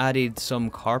ahead and added some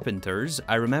carpenters,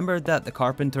 I remembered that the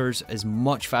carpenters is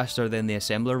much faster than the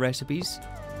assembler recipes.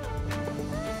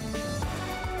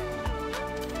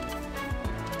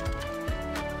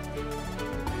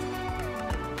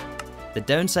 The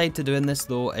downside to doing this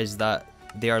though is that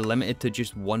they are limited to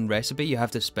just one recipe. You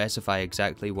have to specify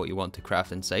exactly what you want to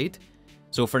craft inside.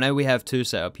 So for now we have 2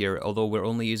 set up here, although we're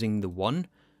only using the 1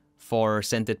 for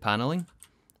scented paneling.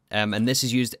 And this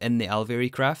is used in the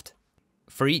alveoli craft.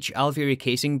 For each alveoli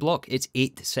casing block, it's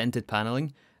 8 scented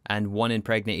paneling and 1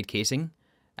 impregnated casing.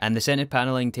 And the scented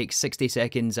paneling takes 60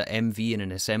 seconds at MV in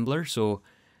an assembler, so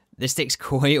this takes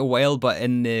quite a while, but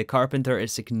in the carpenter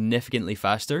it's significantly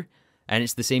faster, and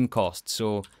it's the same cost.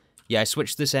 So yeah, I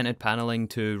switched the scented paneling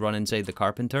to run inside the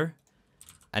carpenter.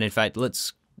 And in fact,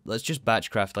 let's just batch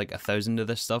craft like 1,000 of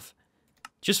this stuff,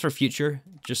 just for future,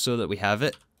 just so that we have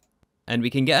it. And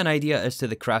we can get an idea as to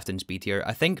the crafting speed here.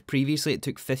 I think previously it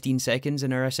took 15 seconds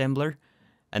in our assembler,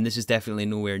 and this is definitely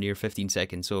nowhere near 15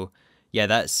 seconds. So yeah,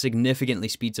 that significantly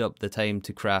speeds up the time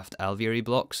to craft alveoli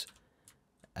blocks.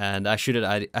 And I should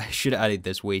have added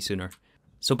this way sooner.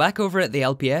 So back over at the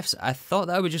LPFs, I thought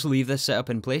that I would just leave this setup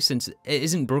in place since it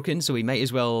isn't broken, so we might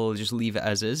as well just leave it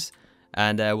as is.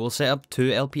 And we'll set up 2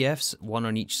 LPFs, 1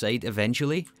 on each side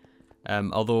eventually.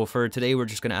 Although for today we're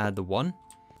just going to add the 1.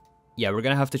 Yeah, we're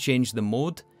going to have to change the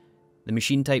mode. The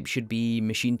machine type should be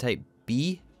machine type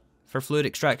B for fluid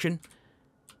extraction.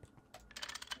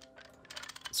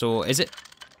 So is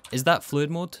that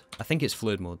fluid mode? I think it's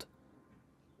fluid mode.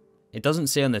 It doesn't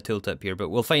say on the tooltip here, but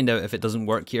we'll find out if it doesn't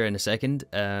work here in a second.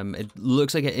 It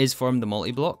looks like it is formed the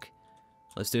multi-block.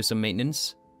 Let's do some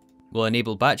maintenance. We'll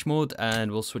enable batch mode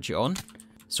and we'll switch it on.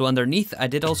 So underneath, I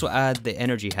did also add the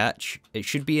energy hatch. It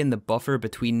should be in the buffer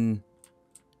between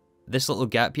this little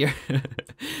gap here,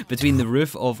 between the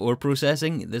roof of ore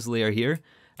processing, this layer here,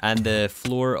 and the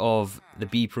floor of the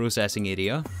B processing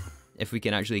area, if we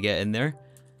can actually get in there.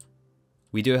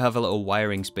 We do have a little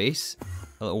wiring space,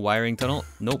 a little wiring tunnel.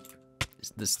 Nope,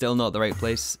 it's still not the right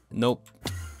place. Nope,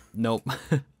 nope.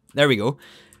 There we go,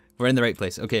 we're in the right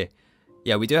place. Okay,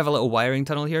 yeah, we do have a little wiring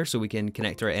tunnel here, so we can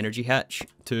connect our energy hatch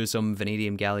to some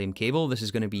vanadium gallium cable. This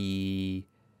is going to be...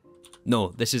 No,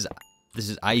 this is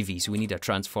IV, so we need a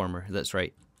transformer, that's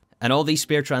right. And all these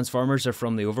spare transformers are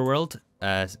from the overworld,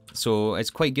 so it's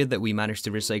quite good that we managed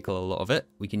to recycle a lot of it.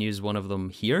 We can use one of them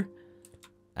here,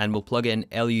 and we'll plug in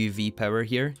LUV power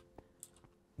here,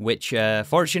 which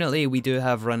fortunately we do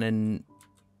have running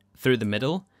through the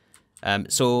middle.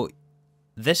 So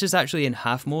this is actually in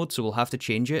half mode, so we'll have to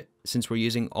change it since we're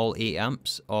using all 8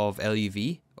 amps of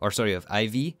LUV, or sorry, of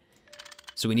IV.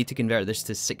 So we need to convert this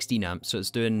to 16 amps, so it's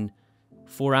doing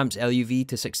 4 amps LUV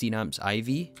to 16 amps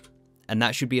IV, and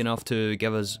that should be enough to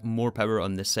give us more power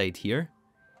on this side here.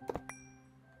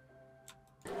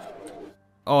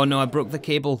 Oh no, I broke the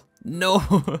cable. No!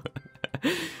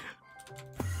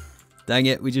 Dang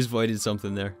it, we just voided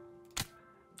something there.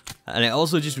 And I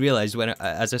also just realized when,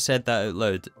 as I said that out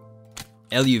loud,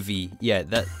 LUV, yeah,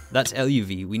 that's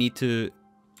LUV.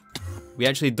 We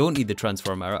actually don't need the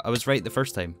transformer. I was right the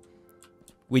first time.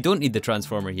 We don't need the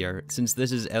transformer here, since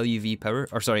this is LUV power,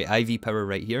 or sorry, IV power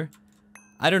right here.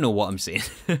 I don't know what I'm saying.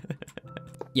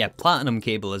 Yeah, platinum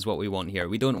cable is what we want here.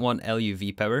 We don't want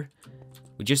LUV power.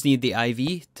 We just need the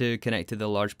IV to connect to the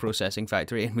large processing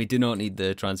factory, and we do not need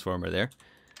the transformer there.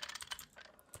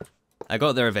 I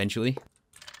got there eventually.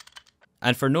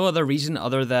 And for no other reason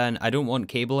other than I don't want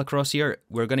cable across here,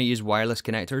 we're going to use wireless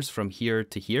connectors from here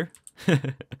to here.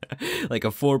 Like a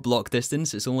 4-block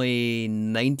distance. It's only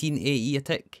 19 AE a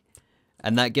tick.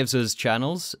 And that gives us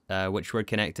channels, which we're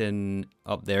connecting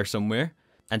up there somewhere.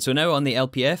 And so now on the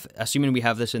LPF, assuming we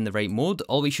have this in the right mode,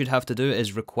 all we should have to do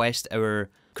is request our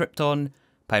krypton,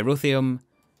 pyrotheum,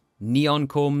 neon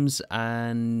combs,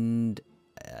 and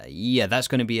yeah, that's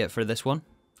going to be it for this one.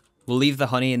 We'll leave the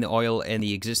honey and the oil in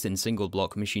the existing single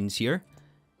block machines here.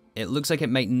 It looks like it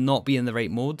might not be in the right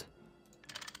mode.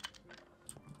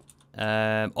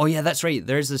 Oh yeah, that's right,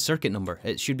 there's the circuit number.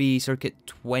 It should be circuit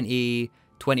 20,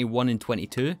 21 and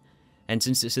 22. And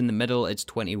since it's in the middle, it's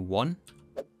 21.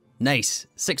 Nice.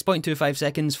 6.25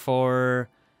 seconds for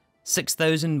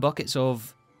 6,000 buckets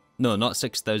of... No, not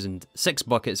 6,000. 6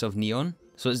 buckets of neon.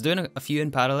 So it's doing a few in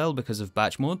parallel because of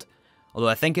batch mode. Although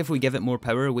I think if we give it more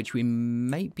power, which we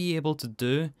might be able to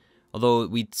do, although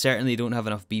we certainly don't have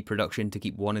enough bee production to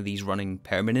keep one of these running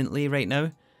permanently right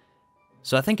now.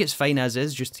 So I think it's fine as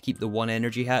is, just to keep the one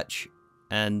energy hatch.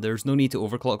 And there's no need to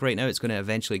overclock right now, it's going to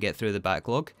eventually get through the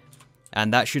backlog.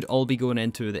 And that should all be going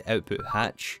into the output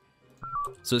hatch.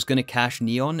 So it's going to cache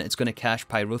neon, it's going to cache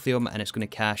pyrotheum, and it's going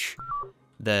to cache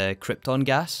the krypton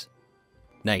gas.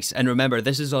 Nice. And remember,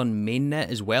 this is on mainnet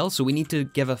as well, so we need to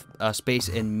give a space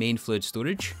in main fluid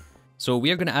storage. So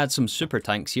we are going to add some super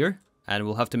tanks here, and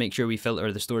we'll have to make sure we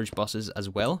filter the storage buses as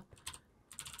well.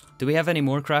 Do we have any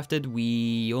more crafted?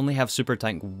 We only have super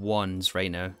tank 1s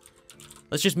right now.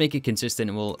 Let's just make it consistent,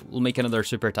 and we'll make another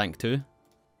super tank too.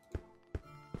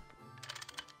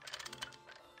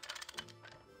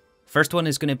 First one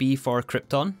is going to be for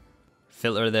krypton.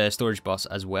 Filter the storage bus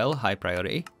as well, high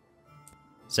priority.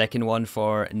 Second one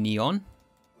for neon.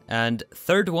 And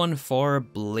third one for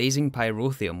blazing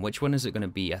pyrotheum. Which one is it going to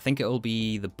be? I think it will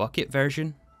be the bucket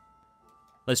version.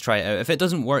 Let's try it out. If it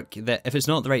doesn't work, if it's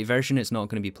not the right version, it's not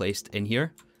going to be placed in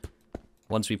here.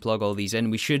 Once we plug all these in,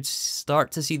 we should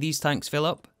start to see these tanks fill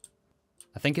up.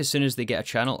 I think as soon as they get a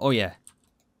channel... Oh yeah.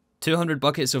 200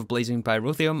 buckets of blazing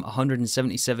pyrotheum,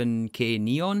 177k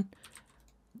neon,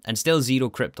 and still 0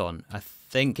 krypton. I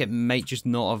think it might just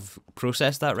not have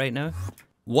processed that right now.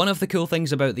 One of the cool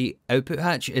things about the output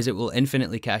hatch is it will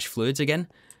infinitely cache fluids again.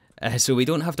 So we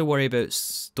don't have to worry about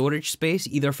storage space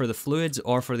either for the fluids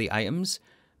or for the items,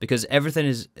 because everything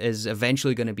is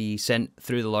eventually going to be sent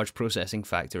through the large processing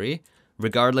factory,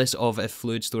 regardless of if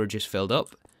fluid storage is filled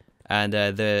up. And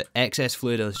the excess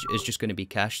fluid is just going to be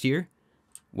cached here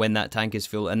when that tank is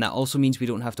full. And that also means we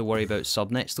don't have to worry about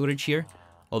subnet storage here,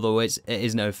 although it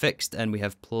is now fixed and we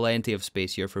have plenty of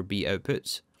space here for B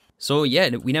outputs. So yeah,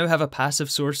 we now have a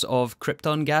passive source of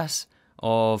krypton gas,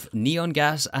 of neon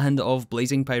gas, and of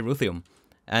blazing pyrotheum.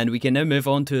 And we can now move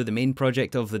on to the main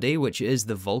project of the day, which is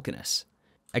the Volcanus.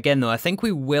 Again though, I think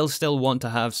we will still want to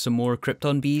have some more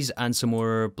krypton bees and some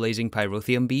more blazing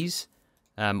pyrotheum bees.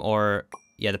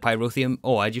 Yeah, the pyrotheum...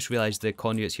 Oh, I just realised the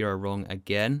conduits here are wrong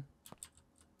again.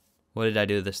 What did I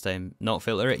do this time? Not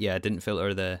filter it? Yeah, I didn't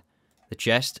filter the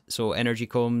chest. So energy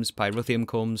combs, pyrotheum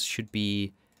combs should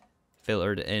be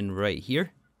filtered in right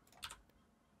here.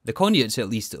 The conduits at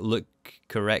least look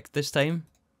correct this time.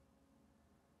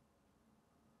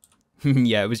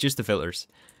 Yeah, it was just the filters.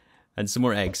 And some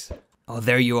more eggs. Oh,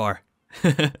 there you are.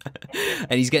 And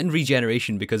he's getting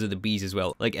regeneration because of the bees as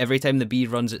well. Like every time the bee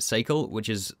runs its cycle, which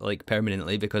is like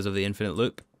permanently because of the infinite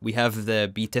loop, we have the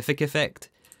beatific effect,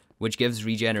 which gives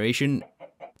regeneration.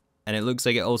 And it looks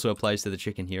like it also applies to the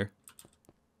chicken here.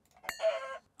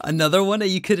 Another one? Are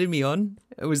you kidding me on?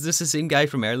 Was this the same guy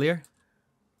from earlier?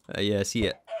 Yeah, I see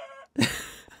it.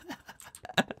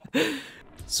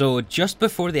 So just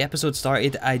before the episode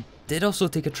started, I did also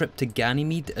take a trip to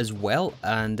Ganymede as well,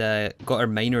 and got our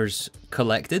miners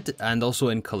collected, and also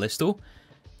in Callisto.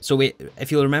 So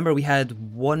if you'll remember, we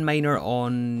had 1 miner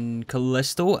on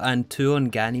Callisto and 2 on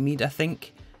Ganymede, I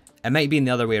think. It might be in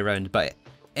the other way around, but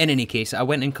in any case, I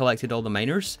went and collected all the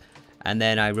miners, and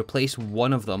then I replaced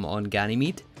one of them on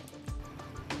Ganymede.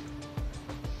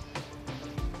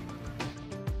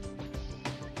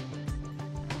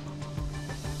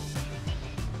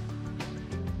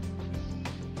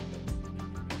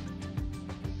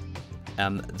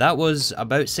 That was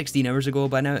about 16 hours ago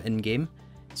by now in game,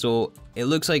 so it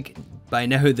looks like by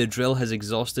now the drill has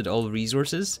exhausted all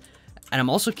resources, and I'm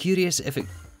also curious if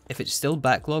it's still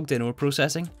backlogged in ore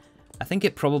processing. I think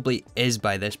it probably is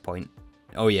by this point.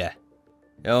 Oh yeah,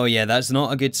 that's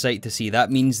not a good sight to see.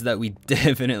 That means that we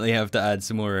definitely have to add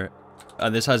some more.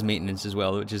 This has maintenance as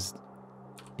well, which is,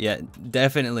 yeah,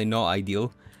 definitely not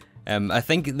ideal. I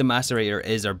think the macerator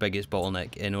is our biggest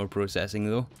bottleneck in ore processing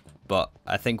though. But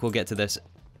I think we'll get to this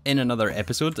in another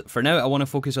episode. For now, I want to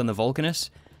focus on the Volcanus,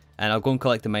 and I'll go and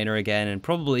collect the miner again and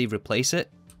probably replace it.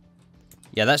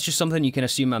 Yeah, that's just something you can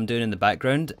assume I'm doing in the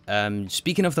background.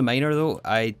 Speaking of the miner though,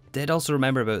 I did also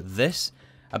remember about this.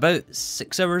 About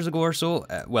 6 hours ago or so,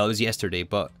 well it was yesterday,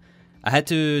 but I had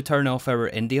to turn off our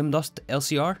indium dust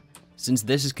LCR, since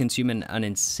this is consuming an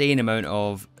insane amount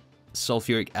of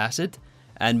sulfuric acid.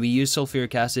 And we use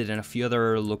sulfuric acid in a few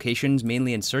other locations,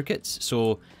 mainly in circuits,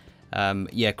 so...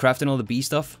 yeah, crafting all the B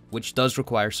stuff, which does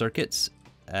require circuits,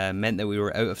 meant that we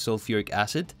were out of sulfuric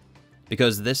acid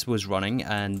because this was running,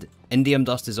 and indium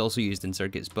dust is also used in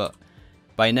circuits, but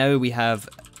by now we have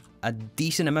a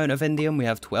decent amount of indium. We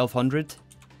have 1200.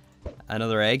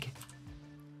 Another egg.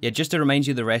 Yeah, just to remind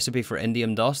you the recipe for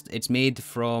indium dust, it's made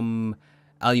from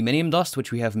aluminium dust,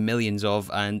 which we have millions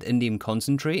of, and indium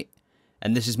concentrate,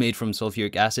 and this is made from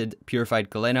sulfuric acid, purified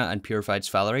galena, and purified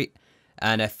sphalerite.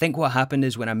 And I think what happened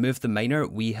is when I moved the miner,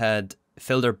 we had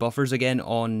filled our buffers again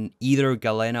on either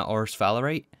galena or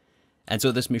sphalerite. And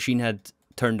so this machine had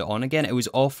turned on again. It was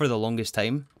off for the longest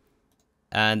time.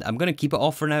 And I'm going to keep it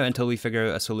off for now until we figure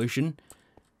out a solution.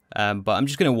 But I'm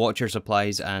just going to watch our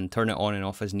supplies and turn it on and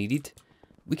off as needed.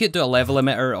 We could do a level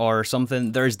emitter or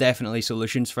something. There's definitely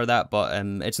solutions for that, but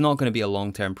it's not going to be a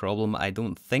long-term problem, I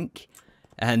don't think.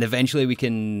 And eventually we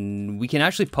can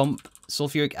actually pump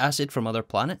sulfuric acid from other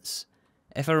planets,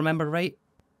 if I remember right.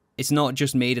 It's not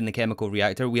just made in the chemical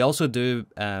reactor. We also do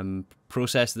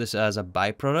process this as a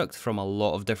byproduct from a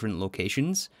lot of different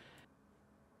locations.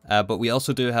 But we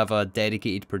also do have a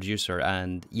dedicated producer,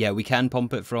 and yeah, we can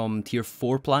pump it from tier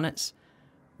 4 planets,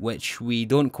 which we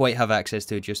don't quite have access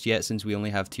to just yet since we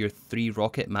only have tier 3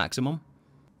 rocket maximum.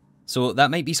 So that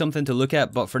might be something to look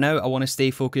at, but for now I want to stay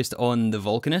focused on the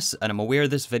Volcanus, and I'm aware of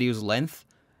this video's length,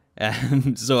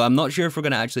 so I'm not sure if we're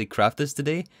going to actually craft this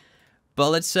today,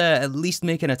 but let's at least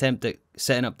make an attempt at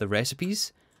setting up the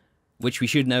recipes, which we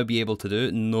should now be able to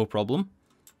do, no problem.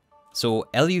 So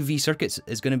LUV circuits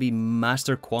is going to be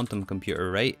master quantum computer,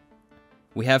 right?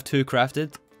 We have 2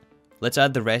 crafted. Let's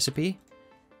add the recipe.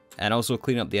 And also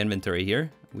clean up the inventory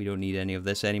here. We don't need any of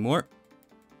this anymore.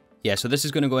 Yeah, so this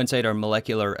is going to go inside our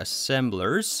molecular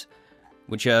assemblers,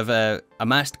 which have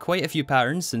amassed quite a few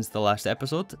patterns since the last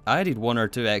episode. I added 1 or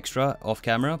 2 extra off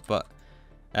camera, but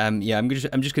yeah, I'm just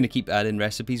going to keep adding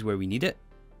recipes where we need it.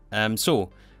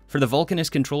 So for the Volcanus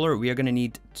controller, we are going to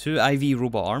need 2 IV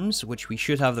robot arms, which we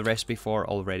should have the recipe for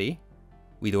already.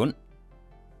 We don't.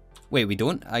 Wait, we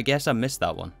don't? I guess I missed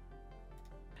that one.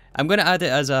 I'm going to add it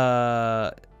as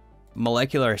a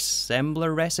molecular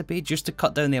assembler recipe just to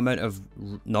cut down the amount of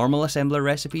normal assembler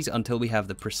recipes until we have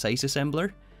the precise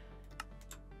assembler.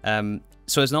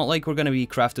 So it's not like we're going to be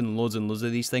crafting loads and loads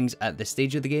of these things at this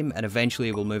stage of the game, and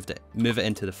eventually we'll move it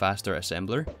into the faster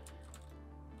assembler.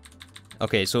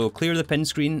 Okay, so clear the pin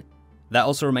screen. That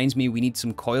also reminds me we need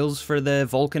some coils for the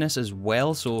Volcanus as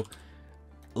well, so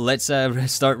let's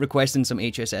start requesting some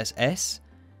HSSS.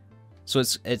 So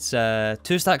it's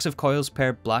 2 stacks of coils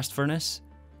per blast furnace.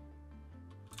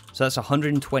 So that's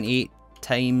 128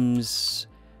 times...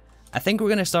 I think we're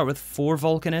going to start with 4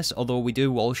 Volcanus, although we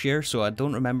do wall share, so I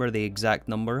don't remember the exact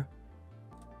number.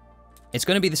 It's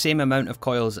going to be the same amount of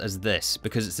coils as this,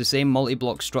 because it's the same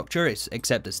multi-block structure,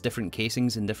 except it's different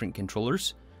casings and different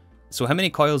controllers. So how many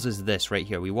coils is this right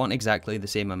here? We want exactly the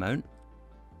same amount.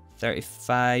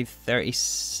 35,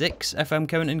 36, if I'm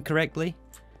counting correctly.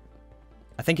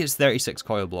 I think it's 36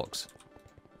 coil blocks.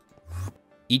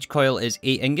 Each coil is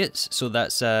 8 ingots, so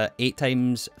that's 8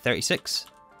 times 36.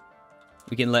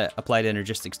 We can let Applied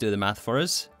Energistics do the math for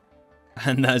us.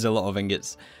 And that is a lot of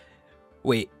ingots.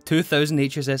 Wait, 2000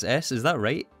 HSSS, is that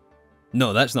right?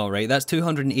 No, that's not right. That's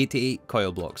 288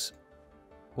 coil blocks.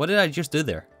 What did I just do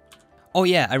there? Oh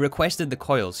yeah, I requested the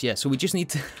coils. Yeah, so we just need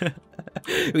to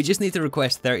we just need to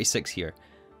request 36 here.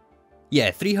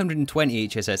 Yeah, 320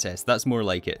 HSSS. That's more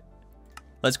like it.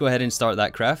 Let's go ahead and start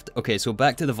that craft. Okay, so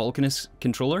back to the Volcanus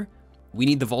controller. We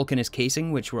need the Volcanus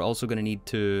casing, which we're also going to need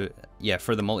to, yeah,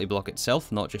 for the multi-block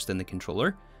itself, not just in the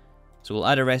controller. So we'll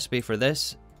add a recipe for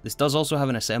this. This does also have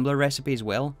an assembler recipe as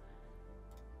well.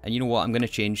 And you know what, I'm going to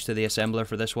change to the assembler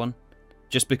for this one.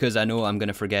 Just because I know I'm going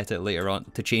to forget it later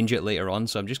on, to change it later on,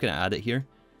 so I'm just going to add it here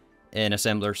in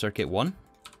assembler circuit 1.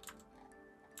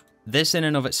 This in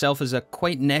and of itself is a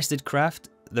quite nested craft.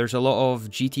 There's a lot of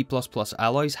GT++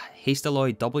 alloys, haste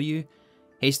alloy W,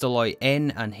 haste alloy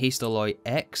N, and haste alloy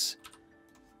X.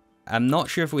 I'm not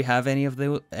sure if we have any of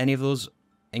those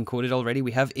encoded already.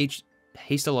 We have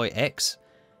haste alloy X,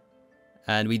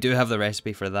 and we do have the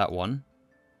recipe for that one.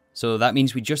 So that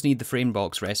means we just need the frame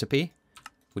box recipe,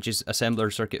 which is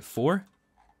assembler circuit 4.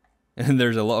 And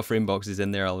there's a lot of frame boxes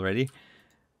in there already.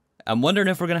 I'm wondering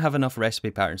if we're going to have enough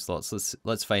recipe pattern slots.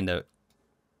 Let's find out.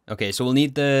 Okay, so we'll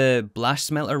need the blast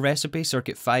smelter recipe,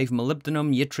 circuit 5,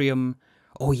 molybdenum, yttrium.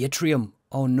 Oh, yttrium.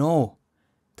 Oh no.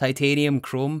 Titanium,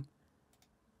 chrome.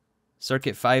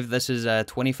 Circuit 5, this is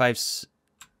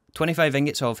 25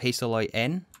 ingots of haste alloy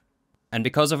N. And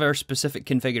because of our specific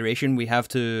configuration, we have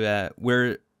to,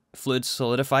 we're fluid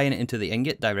solidifying it into the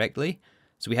ingot directly.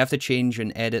 So we have to change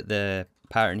and edit the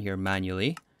pattern here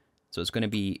manually. So it's going to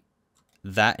be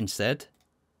that instead.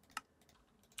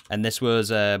 And this was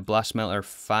blast smelter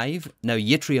 5. Now,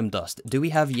 yttrium dust. Do we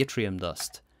have yttrium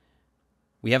dust?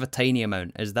 We have a tiny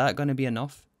amount. Is that going to be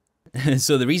enough?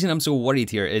 So the reason I'm so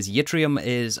worried here is yttrium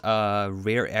is a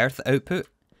rare earth output,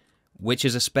 which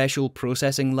is a special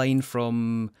processing line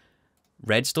from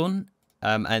redstone.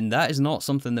 And that is not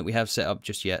something that we have set up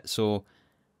just yet. So,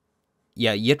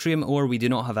 yeah, yttrium ore we do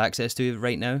not have access to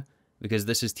right now, because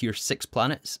this is tier 6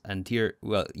 planets, and tier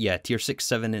 6,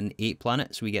 7, and 8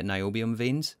 planets, we get niobium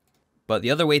veins. But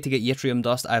the other way to get yttrium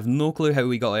dust, I have no clue how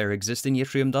we got our existing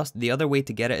yttrium dust. The other way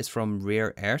to get it is from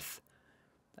rare earth.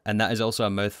 and that is also a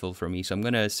mouthful for me, so I'm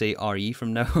going to say RE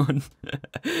from now on.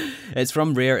 It's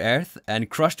from rare earth, and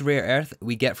crushed rare earth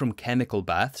we get from chemical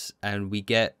baths, and we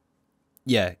get,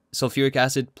 yeah, sulfuric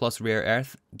acid plus rare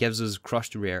earth gives us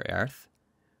crushed rare earth.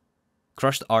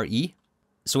 Crushed RE.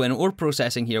 So in ore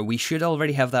processing here, we should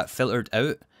already have that filtered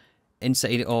out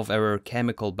inside of our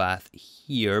chemical bath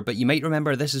here, but you might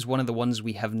remember this is one of the ones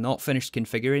we have not finished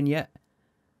configuring yet.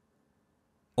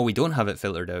 Oh, we don't have it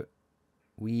filtered out.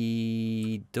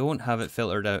 We don't have it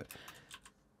filtered out.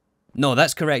 No,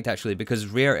 that's correct actually, because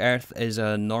rare earth is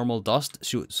a normal dust,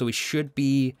 so we should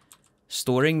be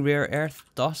storing rare earth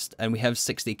dust, and we have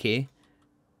 60k.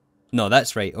 No,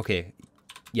 that's right, okay.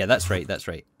 Yeah, that's right, that's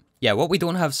right. Yeah, what we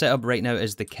don't have set up right now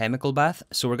is the chemical bath,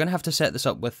 so we're going to have to set this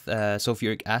up with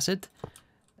sulfuric acid.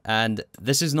 And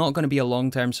this is not going to be a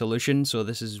long-term solution, so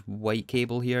this is white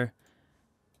cable here.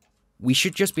 We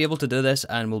should just be able to do this,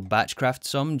 and we'll batch craft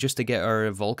some just to get our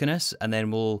Volcanus, and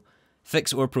then we'll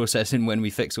fix ore processing when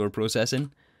we fix ore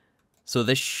processing. So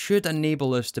this should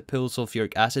enable us to pull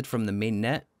sulfuric acid from the main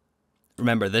net.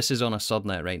 Remember, this is on a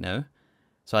subnet right now,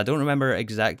 so I don't remember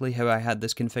exactly how I had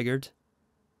this configured.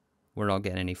 We're not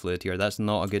getting any fluid here, that's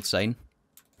not a good sign.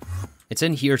 It's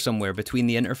in here somewhere, between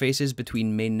the interfaces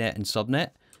between mainnet and subnet.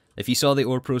 If you saw the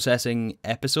ore processing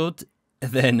episode,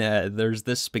 then there's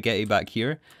this spaghetti back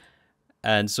here.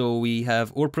 And so we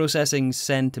have ore processing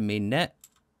send to mainnet.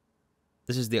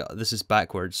 This is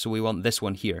backwards, so we want this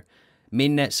one here.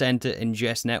 Mainnet send to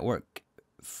ingest network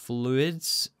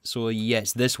fluids. So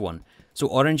yes, this one. So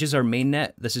orange is our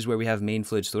mainnet. This is where we have main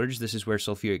fluid storage. This is where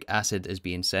sulfuric acid is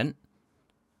being sent.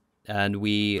 And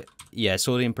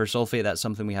sodium persulfate, that's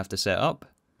something we have to set up.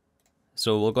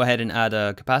 So we'll go ahead and add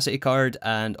a capacity card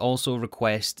and also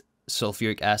request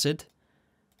sulfuric acid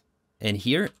in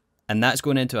here. And that's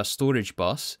going into a storage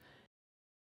bus.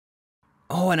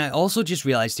 Oh, and I also just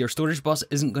realized your storage bus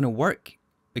isn't going to work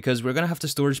because we're going to have to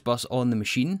storage bus on the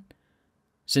machine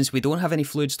since we don't have any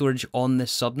fluid storage on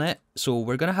this subnet. So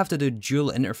we're going to have to do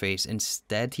dual interface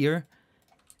instead here.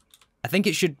 I think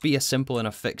it should be a simple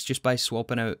enough fix just by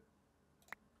swapping out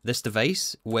this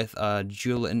device with a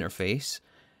dual interface,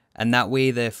 and that way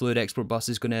the fluid export bus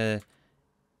is going to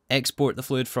export the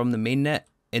fluid from the mainnet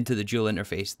into the dual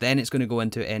interface. Then it's going to go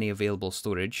into any available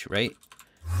storage, right?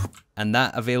 And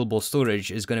that available storage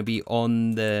is going to be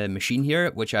on the machine here,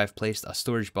 which I've placed a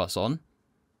storage bus on,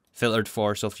 filtered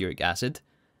for sulfuric acid.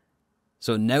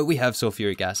 So now we have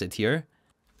sulfuric acid here,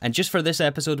 and just for this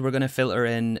episode we're going to filter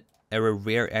in our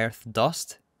rare earth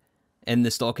dust in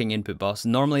the stocking input bus.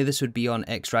 Normally this would be on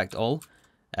extract all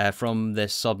from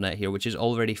this subnet here, which is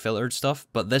already filtered stuff,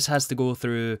 but this has to go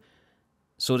through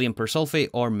sodium persulfate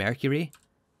or mercury.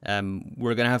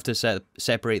 We're going to have to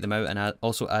separate them out and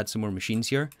also add some more machines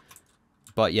here.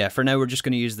 But yeah, for now we're just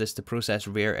going to use this to process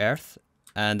rare earth,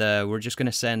 and we're just going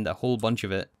to send a whole bunch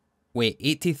of it. Wait,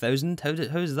 80,000? How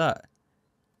is that?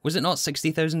 Was it not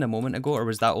 60,000 a moment ago, or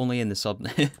was that only in the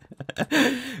subnet?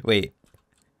 Wait,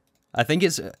 I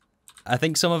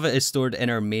think some of it is stored in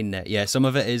our mainnet. Yeah, some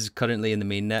of it is currently in the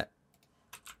mainnet.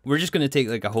 We're just going to take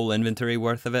like a whole inventory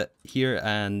worth of it here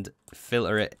and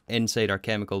filter it inside our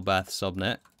chemical bath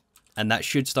subnet. And that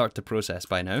should start to process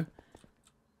by now,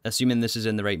 assuming this is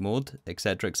in the right mode,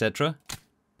 etc, etc.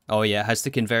 Oh yeah, it has to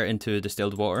convert into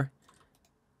distilled water.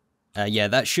 Yeah,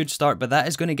 that should start, but that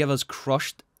is going to give us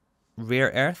crushed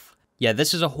rare earth. Yeah,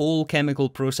 this is a whole chemical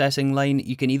processing line.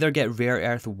 You can either get rare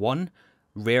earth 1,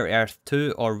 rare earth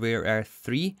 2, or rare earth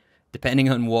 3, depending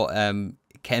on what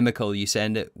chemical you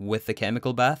send it with the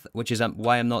chemical bath, which is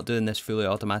why I'm not doing this fully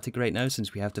automatic right now,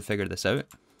 since we have to figure this out.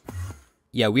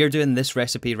 Yeah, we are doing this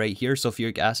recipe right here,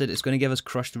 sulfuric acid. It's going to give us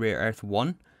crushed rare earth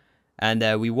 1,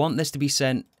 and we want this to be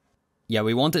sent, yeah,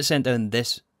 we want it sent down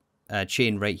this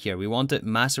chain right here. We want it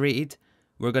macerated.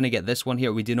 We're going to get this one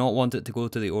here. We do not want it to go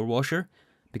to the ore washer,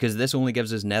 because this only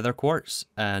gives us nether quartz,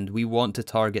 and we want to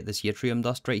target this yttrium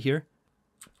dust right here.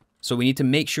 So we need to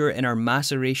make sure in our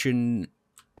maceration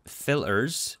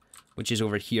filters, which is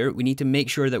over here, we need to make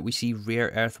sure that we see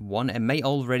rare earth 1. It might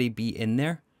already be in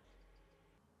there.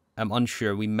 I'm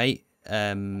unsure. We might,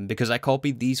 because I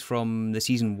copied these from the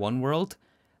Season 1 world,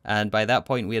 and by that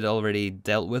point we had already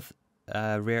dealt with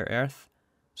rare earth.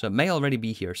 So it may already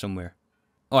be here somewhere.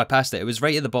 Oh, I passed it. It was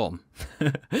right at the bottom.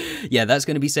 Yeah, that's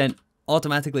going to be sent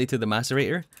automatically to the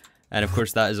macerator. And of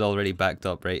course that is already backed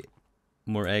up, right?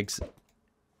 More eggs.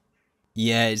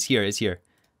 Yeah, it's here, it's here.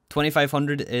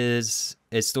 2500 is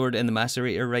stored in the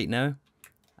macerator right now.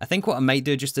 I think what I might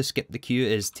do just to skip the queue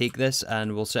is take this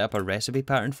and we'll set up a recipe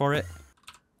pattern for it.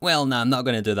 Well, nah, I'm not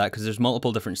going to do that because there's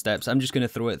multiple different steps. I'm just going to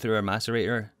throw it through our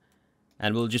macerator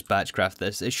and we'll just batch craft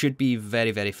this. It should be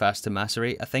very, very fast to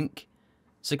macerate, I think.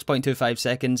 6.25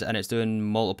 seconds, and it's doing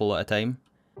multiple at a time.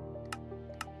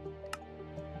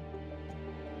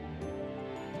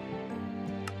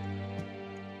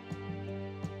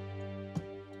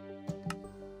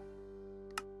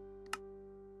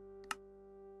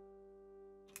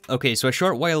 Okay, so a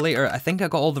short while later, I think I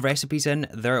got all the recipes in.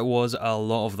 There was a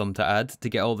lot of them to add to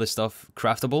get all this stuff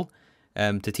craftable,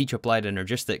 to teach Applied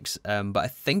Energistics, but I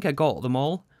think I got them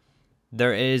all.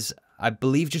 There is, I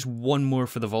believe, just one more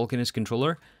for the Volcanus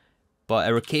controller, but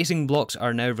our casing blocks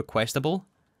are now requestable.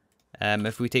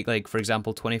 If we take, like, for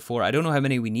example, 24, I don't know how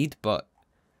many we need, but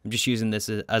I'm just using this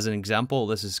as an example.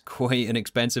 This is quite an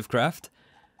expensive craft.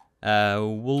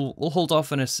 We'll hold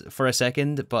off on for a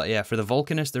second, but yeah, for the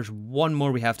Volcanus, there's one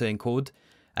more we have to encode,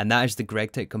 and that is the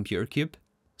Gregtech computer cube.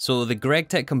 So the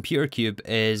Gregtech computer cube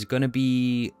is going to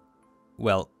be,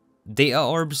 well, data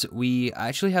orbs. We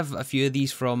actually have a few of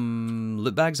these from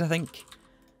loot bags, I think.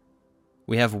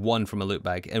 We have one from a loot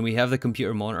bag, and we have the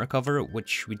computer monitor cover,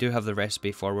 which we do have the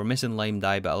recipe for. We're missing lime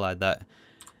dye, but I'll add that.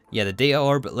 Yeah, the data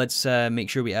orb, let's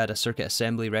make sure we add a circuit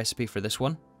assembly recipe for this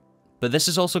one. But this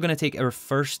is also going to take our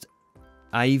first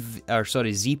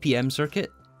ZPM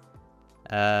circuit.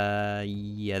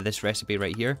 Yeah, this recipe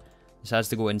right here. This has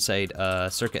to go inside a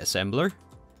circuit assembler.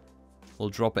 We'll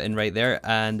drop it in right there,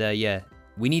 and yeah,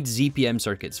 we need ZPM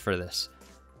circuits for this.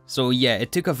 So yeah,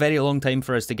 it took a very long time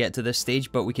for us to get to this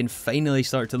stage, but we can finally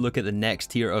start to look at the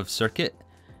next tier of circuit.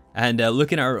 And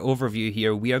looking at our overview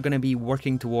here, we are going to be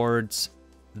working towards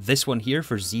this one here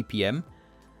for ZPM.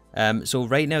 So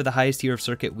right now, the highest tier of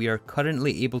circuit we are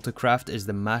currently able to craft is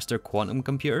the Master Quantum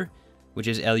Computer, which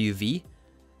is LUV.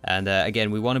 And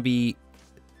again, we want to be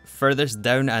furthest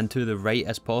down and to the right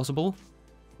as possible,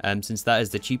 since that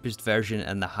is the cheapest version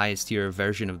and the highest tier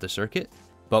version of the circuit.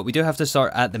 But we do have to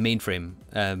start at the mainframe,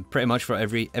 pretty much for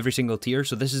every single tier.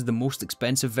 So this is the most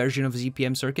expensive version of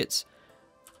ZPM circuits.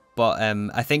 But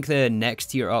I think the next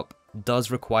tier up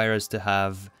does require us to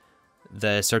have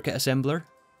the circuit assembler.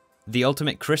 The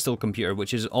Ultimate Crystal Computer,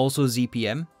 which is also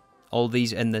ZPM. All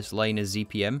these in this line is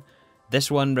ZPM.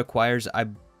 This one requires, I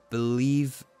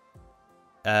believe,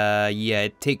 yeah,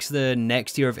 it takes the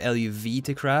next tier of LUV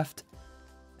to craft.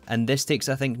 And this takes,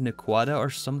 I think, Nequada or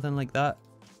something like that.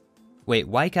 Wait,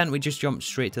 why can't we just jump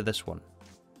straight to this one?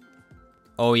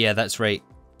 Oh yeah, that's right.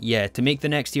 Yeah, to make the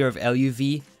next tier of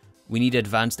LUV, we need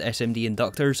advanced SMD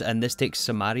inductors, and this takes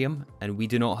samarium, and we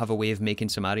do not have a way of making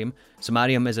samarium.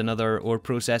 Samarium is another ore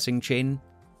processing chain,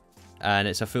 and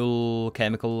it's a full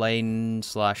chemical line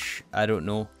slash, I don't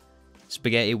know,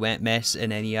 spaghetti wet mess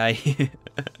in NEI.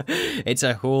 It's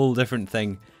a whole different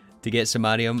thing to get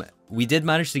samarium. We did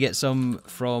manage to get some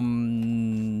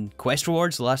from quest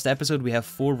rewards. Last episode we have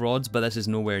 4 rods, but this is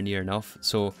nowhere near enough.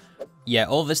 So yeah,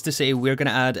 all this to say, we're going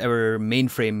to add our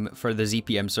mainframe for the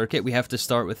ZPM circuit. We have to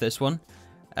start with this one.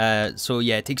 So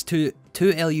yeah, it takes two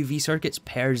LUV circuits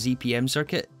per ZPM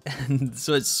circuit.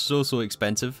 So it's so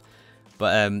expensive.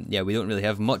 But yeah, we don't really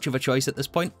have much of a choice at this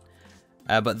point.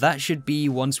 But that should be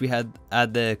once we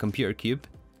add the computer cube.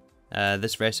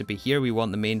 This recipe here, we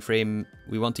want the mainframe.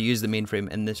 We want to use the mainframe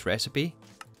in this recipe.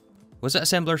 Was it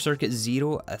assembler circuit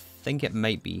 0? I think it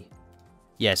might be.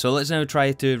 Yeah, so let's now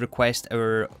try to request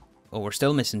our... Oh, we're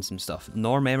still missing some stuff.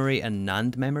 NOR memory and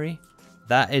NAND memory.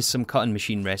 That is some cutting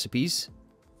machine recipes.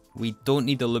 We don't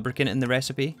need the lubricant in the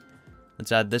recipe.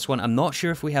 Let's add this one. I'm not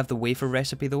sure if we have the wafer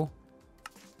recipe though.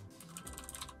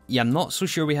 Yeah, I'm not so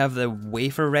sure we have the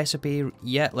wafer recipe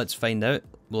yet. Let's find out.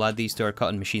 We'll add these to our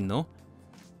cutting machine though.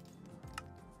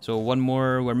 So one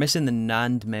more. We're missing the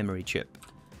NAND memory chip.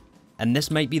 And this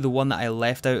might be the one that I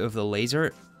left out of the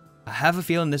laser. I have a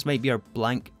feeling this might be our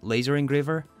blank laser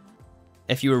engraver.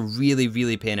 If you were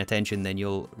really paying attention, then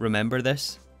you'll remember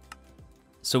this.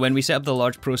 So when we set up the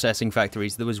large processing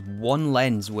factories, there was one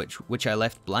lens which I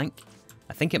left blank.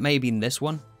 I think it might have been this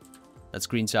one. That's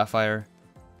green sapphire.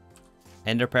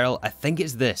 Ender pearl. I think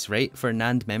it's this, right? For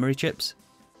NAND memory chips.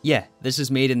 Yeah, this is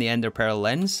made in the Ender pearl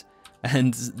lens.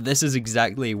 And this is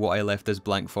exactly what I left as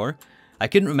blank for. I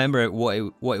couldn't remember what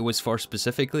it was for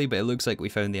specifically, but it looks like we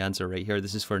found the answer right here.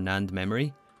 This is for NAND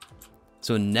memory.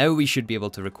 So now we should be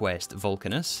able to request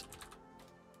Volcanus.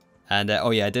 And oh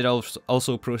yeah, I did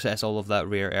also process all of that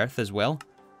rare earth as well.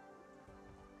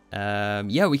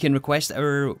 Yeah, we can request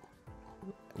our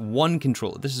one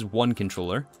controller. This is one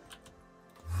controller.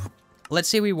 Let's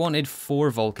say we wanted 4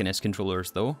 Volcanus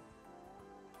controllers though.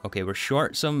 Okay, we're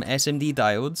short some SMD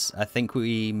diodes. I think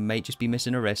we might just be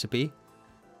missing a recipe.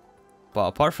 But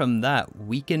apart from that,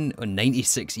 we can... Oh,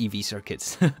 96 EV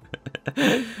circuits.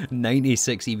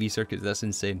 96 EV circuits, that's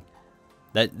insane.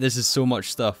 This is so much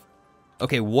stuff.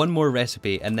 Okay, one more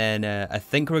recipe, and then I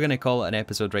think we're going to call it an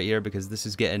episode right here, because this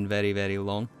is getting very, very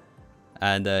long.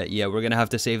 And yeah, we're going to have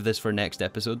to save this for next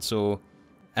episode, so...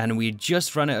 And we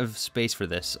just run out of space for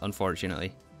this,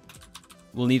 unfortunately.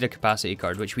 We'll need a capacity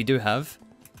card, which we do have.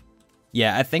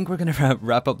 Yeah, I think we're going to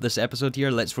wrap up this episode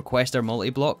here. Let's request our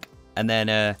multi-block, and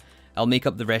then I'll make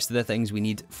up the rest of the things we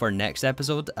need for next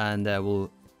episode, and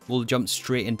we'll jump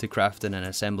straight into crafting and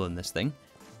assembling this thing.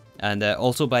 And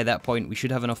also by that point, we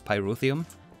should have enough pyrotheum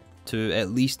to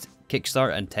at least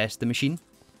kickstart and test the machine.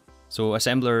 So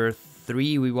assembler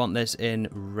 3, we want this in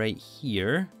right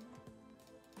here.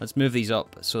 Let's move these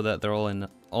up so that they're all in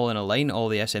a line, all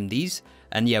the SMDs.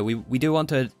 And yeah, we do want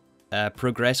to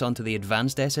progress onto the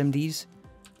advanced SMDs.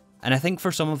 And I think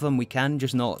for some of them we can,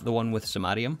 just not the one with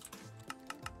samarium.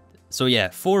 So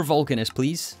yeah, 4 Volcanus,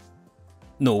 please.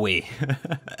 No way.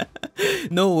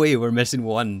 No way, we're missing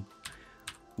one.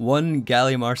 1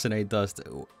 gallium arsenide dust.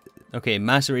 Okay,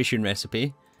 maceration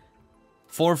recipe.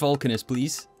 4 Volcanus,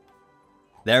 please.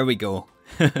 There we go.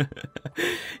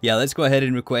 Yeah, let's go ahead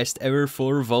and request our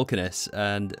 4 Volcanus.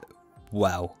 And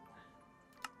wow.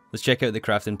 Let's check out the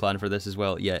crafting plan for this as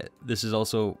well. Yeah, this is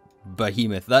also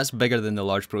behemoth. That's bigger than the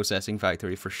large processing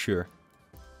factory for sure.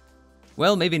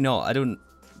 Well, maybe not. I'm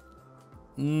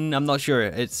not sure.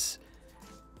 It's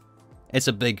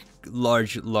a big,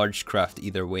 large craft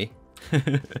either way.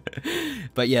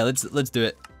 But yeah, let's do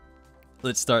it.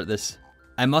 Let's start this.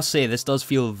 I must say, this does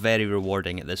feel very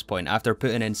rewarding at this point, after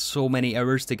putting in so many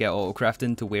hours to get auto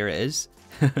crafting to where it is.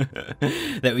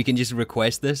 That we can just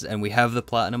request this, and we have the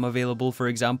platinum available, for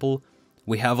example.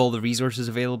 We have all the resources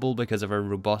available because of our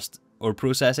robust ore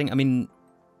processing. I mean,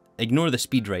 ignore the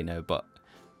speed right now, but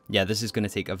yeah, this is going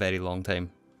to take a very long time.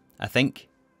 I think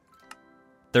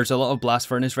there's a lot of blast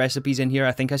furnace recipes in here.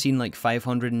 I think I've seen like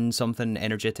 500 and something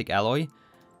energetic alloy,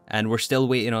 and we're still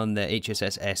waiting on the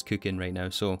HSS cooking right now.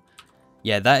 So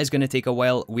yeah, that is going to take a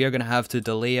while. We are going to have to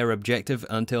delay our objective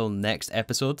until next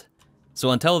episode.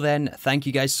 So until then, thank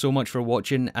you guys so much for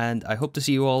watching, and I hope to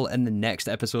see you all in the next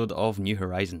episode of New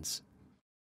Horizons.